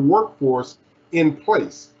 keep your workforce in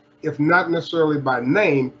place, if not necessarily by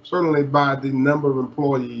name, certainly by the number of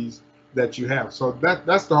employees that you have. So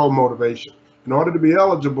that's the whole motivation. In order to be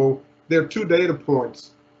eligible, there are 2 data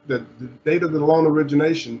points, the date of the loan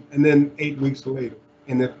origination and then 8 weeks later.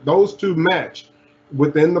 And if those 2 match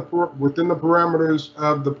within the parameters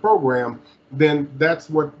of the program, then that's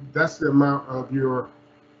the amount of your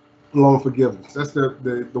loan forgiveness. That's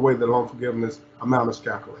the way the loan forgiveness amount is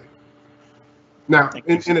calculated. Now,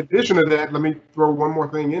 in addition to that, let me throw one more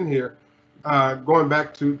thing in here. Going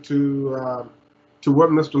back to what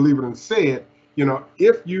Mr. Lieberman said, you know,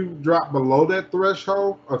 if you drop below that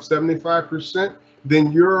threshold of 75%,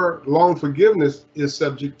 then your loan forgiveness is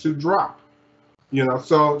subject to drop. You know,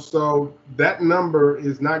 so that number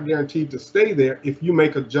is not guaranteed to stay there if you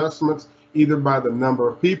make adjustments either by the number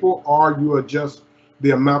of people or you adjust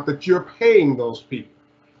the amount that you're paying those people.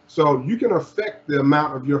 So you can affect the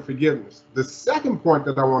amount of your forgiveness. The second point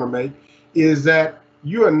that I want to make is that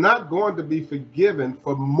you are not going to be forgiven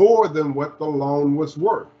for more than what the loan was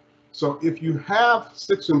worth. So if you have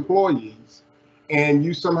 6 employees and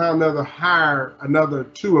you somehow another hire another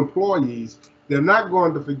 2 employees, they're not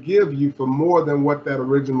going to forgive you for more than what that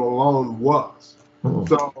original loan was.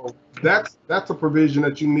 So that's a provision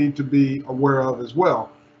that you need to be aware of as well.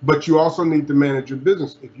 But you also need to manage your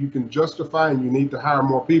business. If you can justify and you need to hire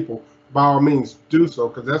more people, by all means do so,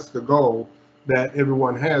 because that's the goal that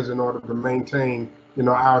everyone has in order to maintain, you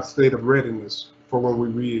know, our state of readiness for when we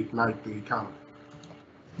reignite the economy.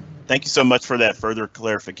 Thank you so much for that further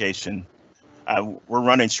clarification. We're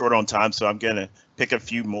running short on time, so I'm going to pick a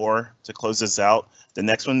few more to close this out. The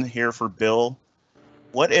next one here for Bill.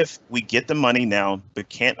 What if we get the money now but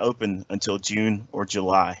can't open until June or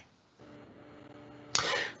July?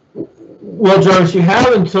 Well, Jarvis, you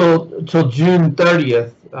have until June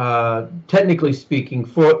 30th, technically speaking.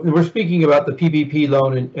 We're speaking about the PPP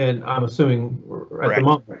loan, and I'm assuming at the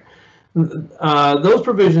moment. Those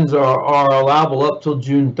provisions are allowable up till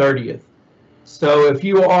June 30th. So if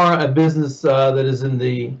you are a business that is in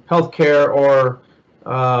the healthcare or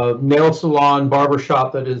nail salon,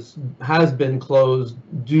 barbershop that has been closed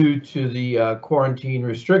due to the quarantine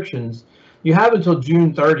restrictions, you have until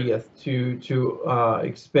June 30th to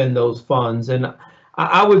expend those funds. And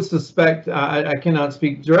I would suspect, I cannot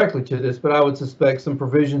speak directly to this, but I would suspect some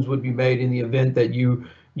provisions would be made in the event that you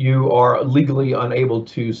are legally unable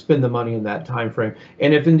to spend the money in that time frame.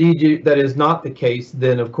 And if indeed that is not the case,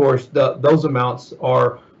 then of course those amounts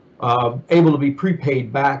are able to be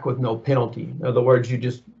prepaid back with no penalty. In other words, you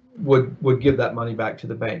just would give that money back to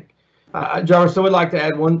the bank. Jarvis, I would like to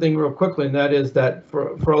add one thing real quickly, and that is that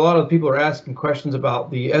for a lot of people are asking questions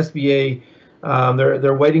about the SBA.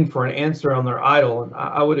 They're waiting for an answer on their EIDL, and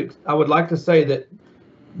I would like to say that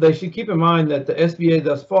they should keep in mind that the SBA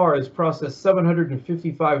thus far has processed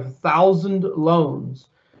 755,000 loans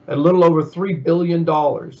at a little over $3 billion.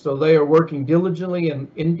 So they are working diligently and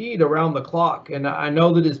indeed around the clock. And I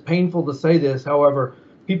know that it's painful to say this, however,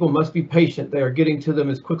 people must be patient. They are getting to them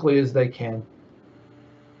as quickly as they can.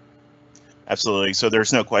 Absolutely. So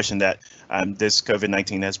there's no question that this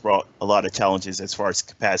COVID-19 has brought a lot of challenges as far as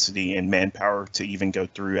capacity and manpower to even go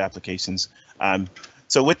through applications.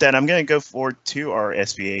 So with that, I'm going to go forward to our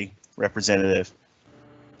SBA representative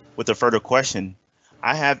with a further question.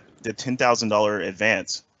 I have the $10,000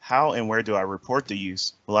 advance. How and where do I report the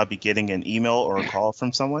use? Will I be getting an email or a call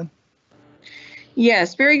from someone?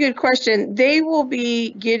 Yes, very good question. They will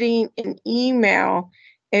be getting an email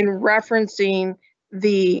and referencing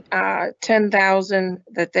the 10,000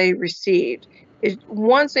 that they received.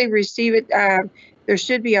 Once they receive it, there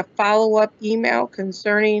should be a follow-up email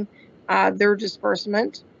concerning their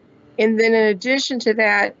disbursement. And then in addition to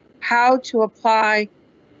that, how to apply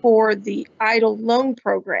for the EIDL loan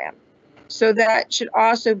program. So that should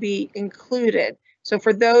also be included. So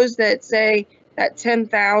for those that say that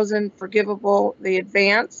 10,000 forgivable, the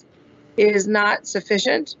advance is not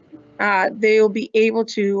sufficient, they will be able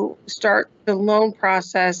to start the loan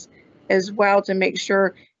process as well to make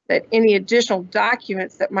sure that any additional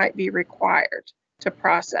documents that might be required to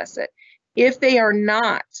process it. If they are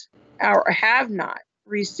not or have not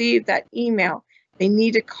received that email, they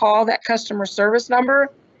need to call that customer service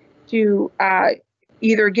number to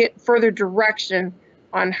either get further direction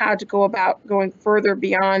on how to go about going further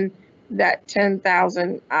beyond that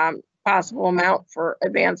 10,000 possible amount for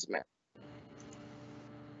advancement.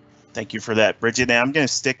 Thank you for that, Bridget. Now I'm going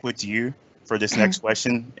to stick with you for this next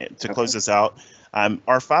question to close this out.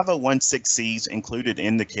 Are 501(c)(6)s included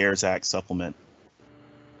in the CARES Act supplement?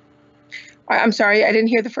 I'm sorry, I didn't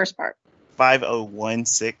hear the first part.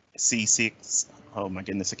 501(c)(6). Oh my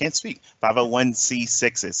goodness, I can't speak.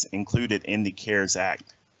 501(c)(6)s included in the CARES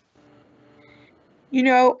Act. You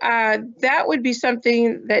know, that would be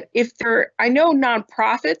something that if I know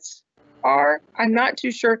nonprofits are, I'm not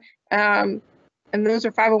too sure, and those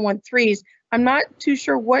are 501(c)(3)s. I'm not too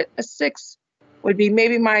sure what a 6 would be.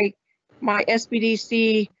 Maybe my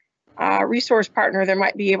SBDC resource partner there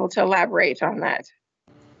might be able to elaborate on that.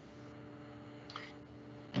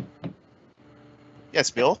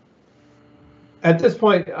 Yes, Bill. At this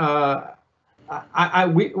point, we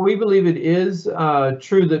believe it is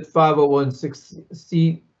true that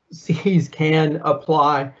 501(c)(6)s can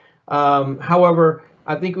apply. However,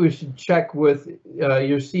 I think we should check with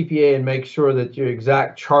your CPA and make sure that your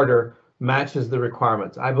exact charter matches the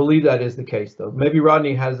requirements. I believe that is the case, though. Maybe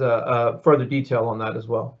Rodney has a further detail on that as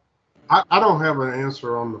well. I don't have an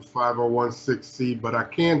answer on the 501(c)(6), but I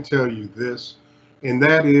can tell you this, and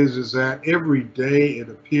that is that every day it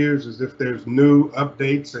appears as if there's new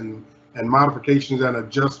updates and modifications and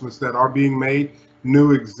adjustments that are being made,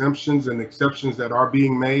 new exemptions and exceptions that are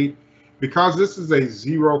being made. Because this is a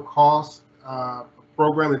zero cost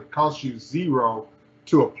program, it costs you zero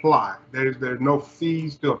to apply. There's no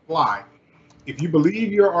fees to apply. If you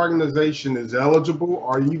believe your organization is eligible,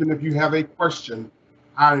 or even if you have a question,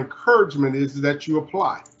 our encouragement is that you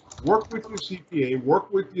apply. Work with your CPA,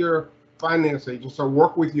 work with your finance agent, so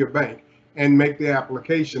work with your bank and make the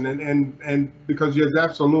application. And because there's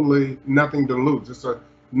absolutely nothing to lose. It's a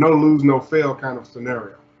no lose, no fail kind of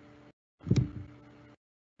scenario.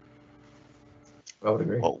 I would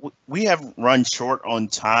agree. Well, we have run short on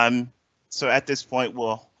time, so at this point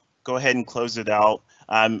we'll go ahead and close it out.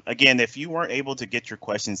 Again, if you weren't able to get your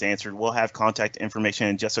questions answered, we'll have contact information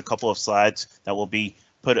in just a couple of slides that will be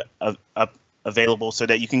put up available so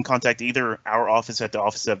that you can contact either our office at the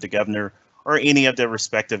Office of the Governor or any of the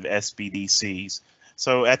respective SBDCs.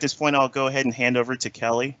 So at this point, I'll go ahead and hand over to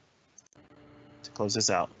Kelly to close this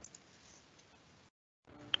out.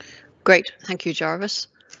 Great, thank you, Jarvis.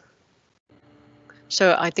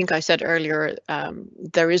 So I think I said earlier,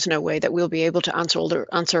 there is no way that we'll be able to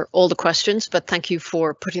answer all the questions, but thank you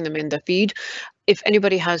for putting them in the feed. If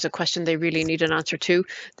anybody has a question they really need an answer to,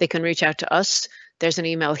 they can reach out to us. There's an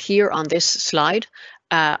email here on this slide.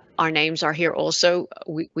 Our names are here also.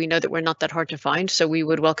 We know that we're not that hard to find, so we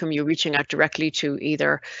would welcome you reaching out directly to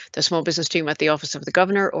either the small business team at the Office of the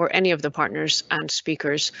Governor or any of the partners and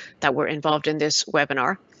speakers that were involved in this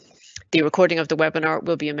webinar. The recording of the webinar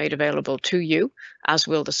will be made available to you, as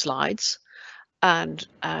will the slides. And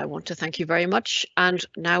I want to thank you very much. And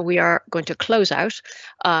now we are going to close out.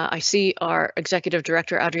 I see our Executive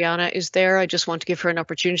Director, Adriana, is there. I just want to give her an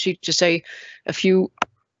opportunity to say a few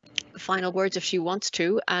final words if she wants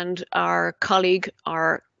to. And our colleague,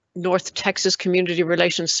 our North Texas Community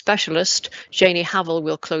Relations Specialist, Janie Havel,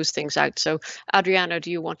 will close things out. So Adriana,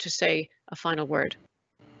 do you want to say a final word?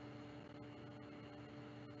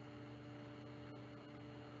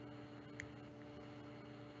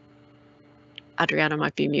 Adriana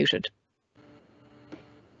might be muted.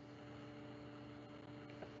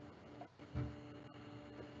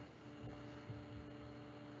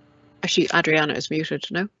 Actually, Adriana is muted,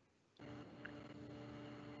 no?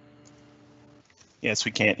 Yes, we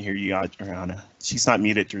can't hear you, Adriana. She's not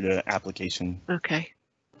muted through the application. Okay.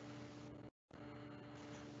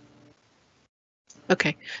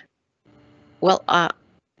 Okay. Well,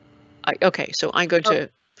 okay, so I'm going to...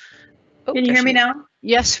 Oh, can you hear me now?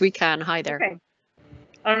 Yes, we can. Hi there. Okay.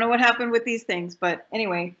 I don't know what happened with these things, but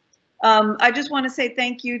anyway, I just want to say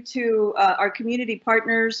thank you to our community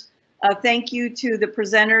partners. Thank you to the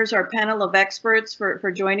presenters, our panel of experts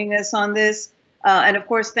for joining us on this. And of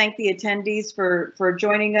course, thank the attendees for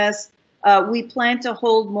joining us. We plan to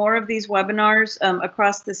hold more of these webinars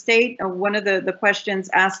across the state. One of the questions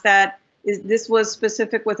asked that is this was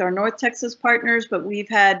specific with our North Texas partners, but we've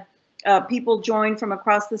had people join from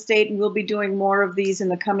across the state, and we'll be doing more of these in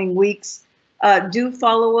the coming weeks. Do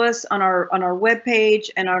follow us on our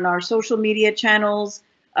webpage and on our social media channels.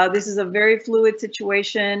 This is a very fluid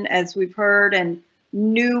situation, as we've heard, and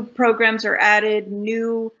new programs are added,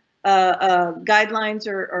 new guidelines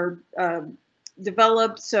are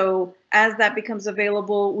developed. So as that becomes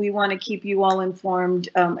available, we want to keep you all informed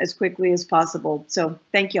as quickly as possible. So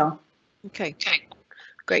thank you all. Okay.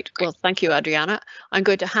 Great. Well, thank you, Adriana. I'm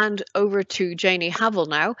going to hand over to Janie Havel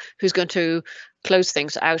now, who's going to close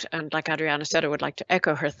things out, and like Adriana said, I would like to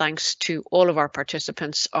echo her thanks to all of our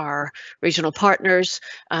participants, our regional partners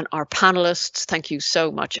and our panelists. Thank you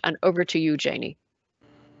so much. And over to you, Janie.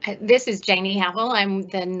 This is Janie Havel. I'm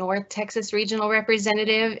the North Texas Regional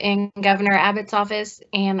Representative in Governor Abbott's office,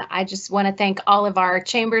 and I just want to thank all of our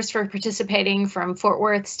chambers for participating from Fort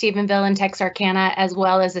Worth, Stephenville, and Texarkana, as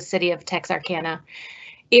well as the city of Texarkana.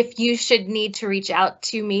 If you should need to reach out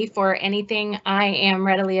to me for anything, I am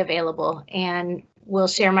readily available, and will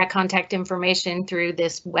share my contact information through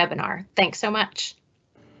this webinar. Thanks so much.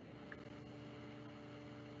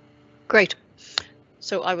 Great.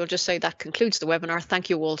 So I will just say that concludes the webinar. Thank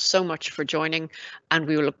you all so much for joining, and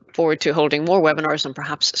we will look forward to holding more webinars, and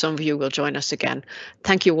perhaps some of you will join us again.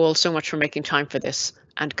 Thank you all so much for making time for this,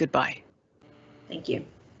 and goodbye. Thank you.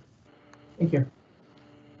 Thank you.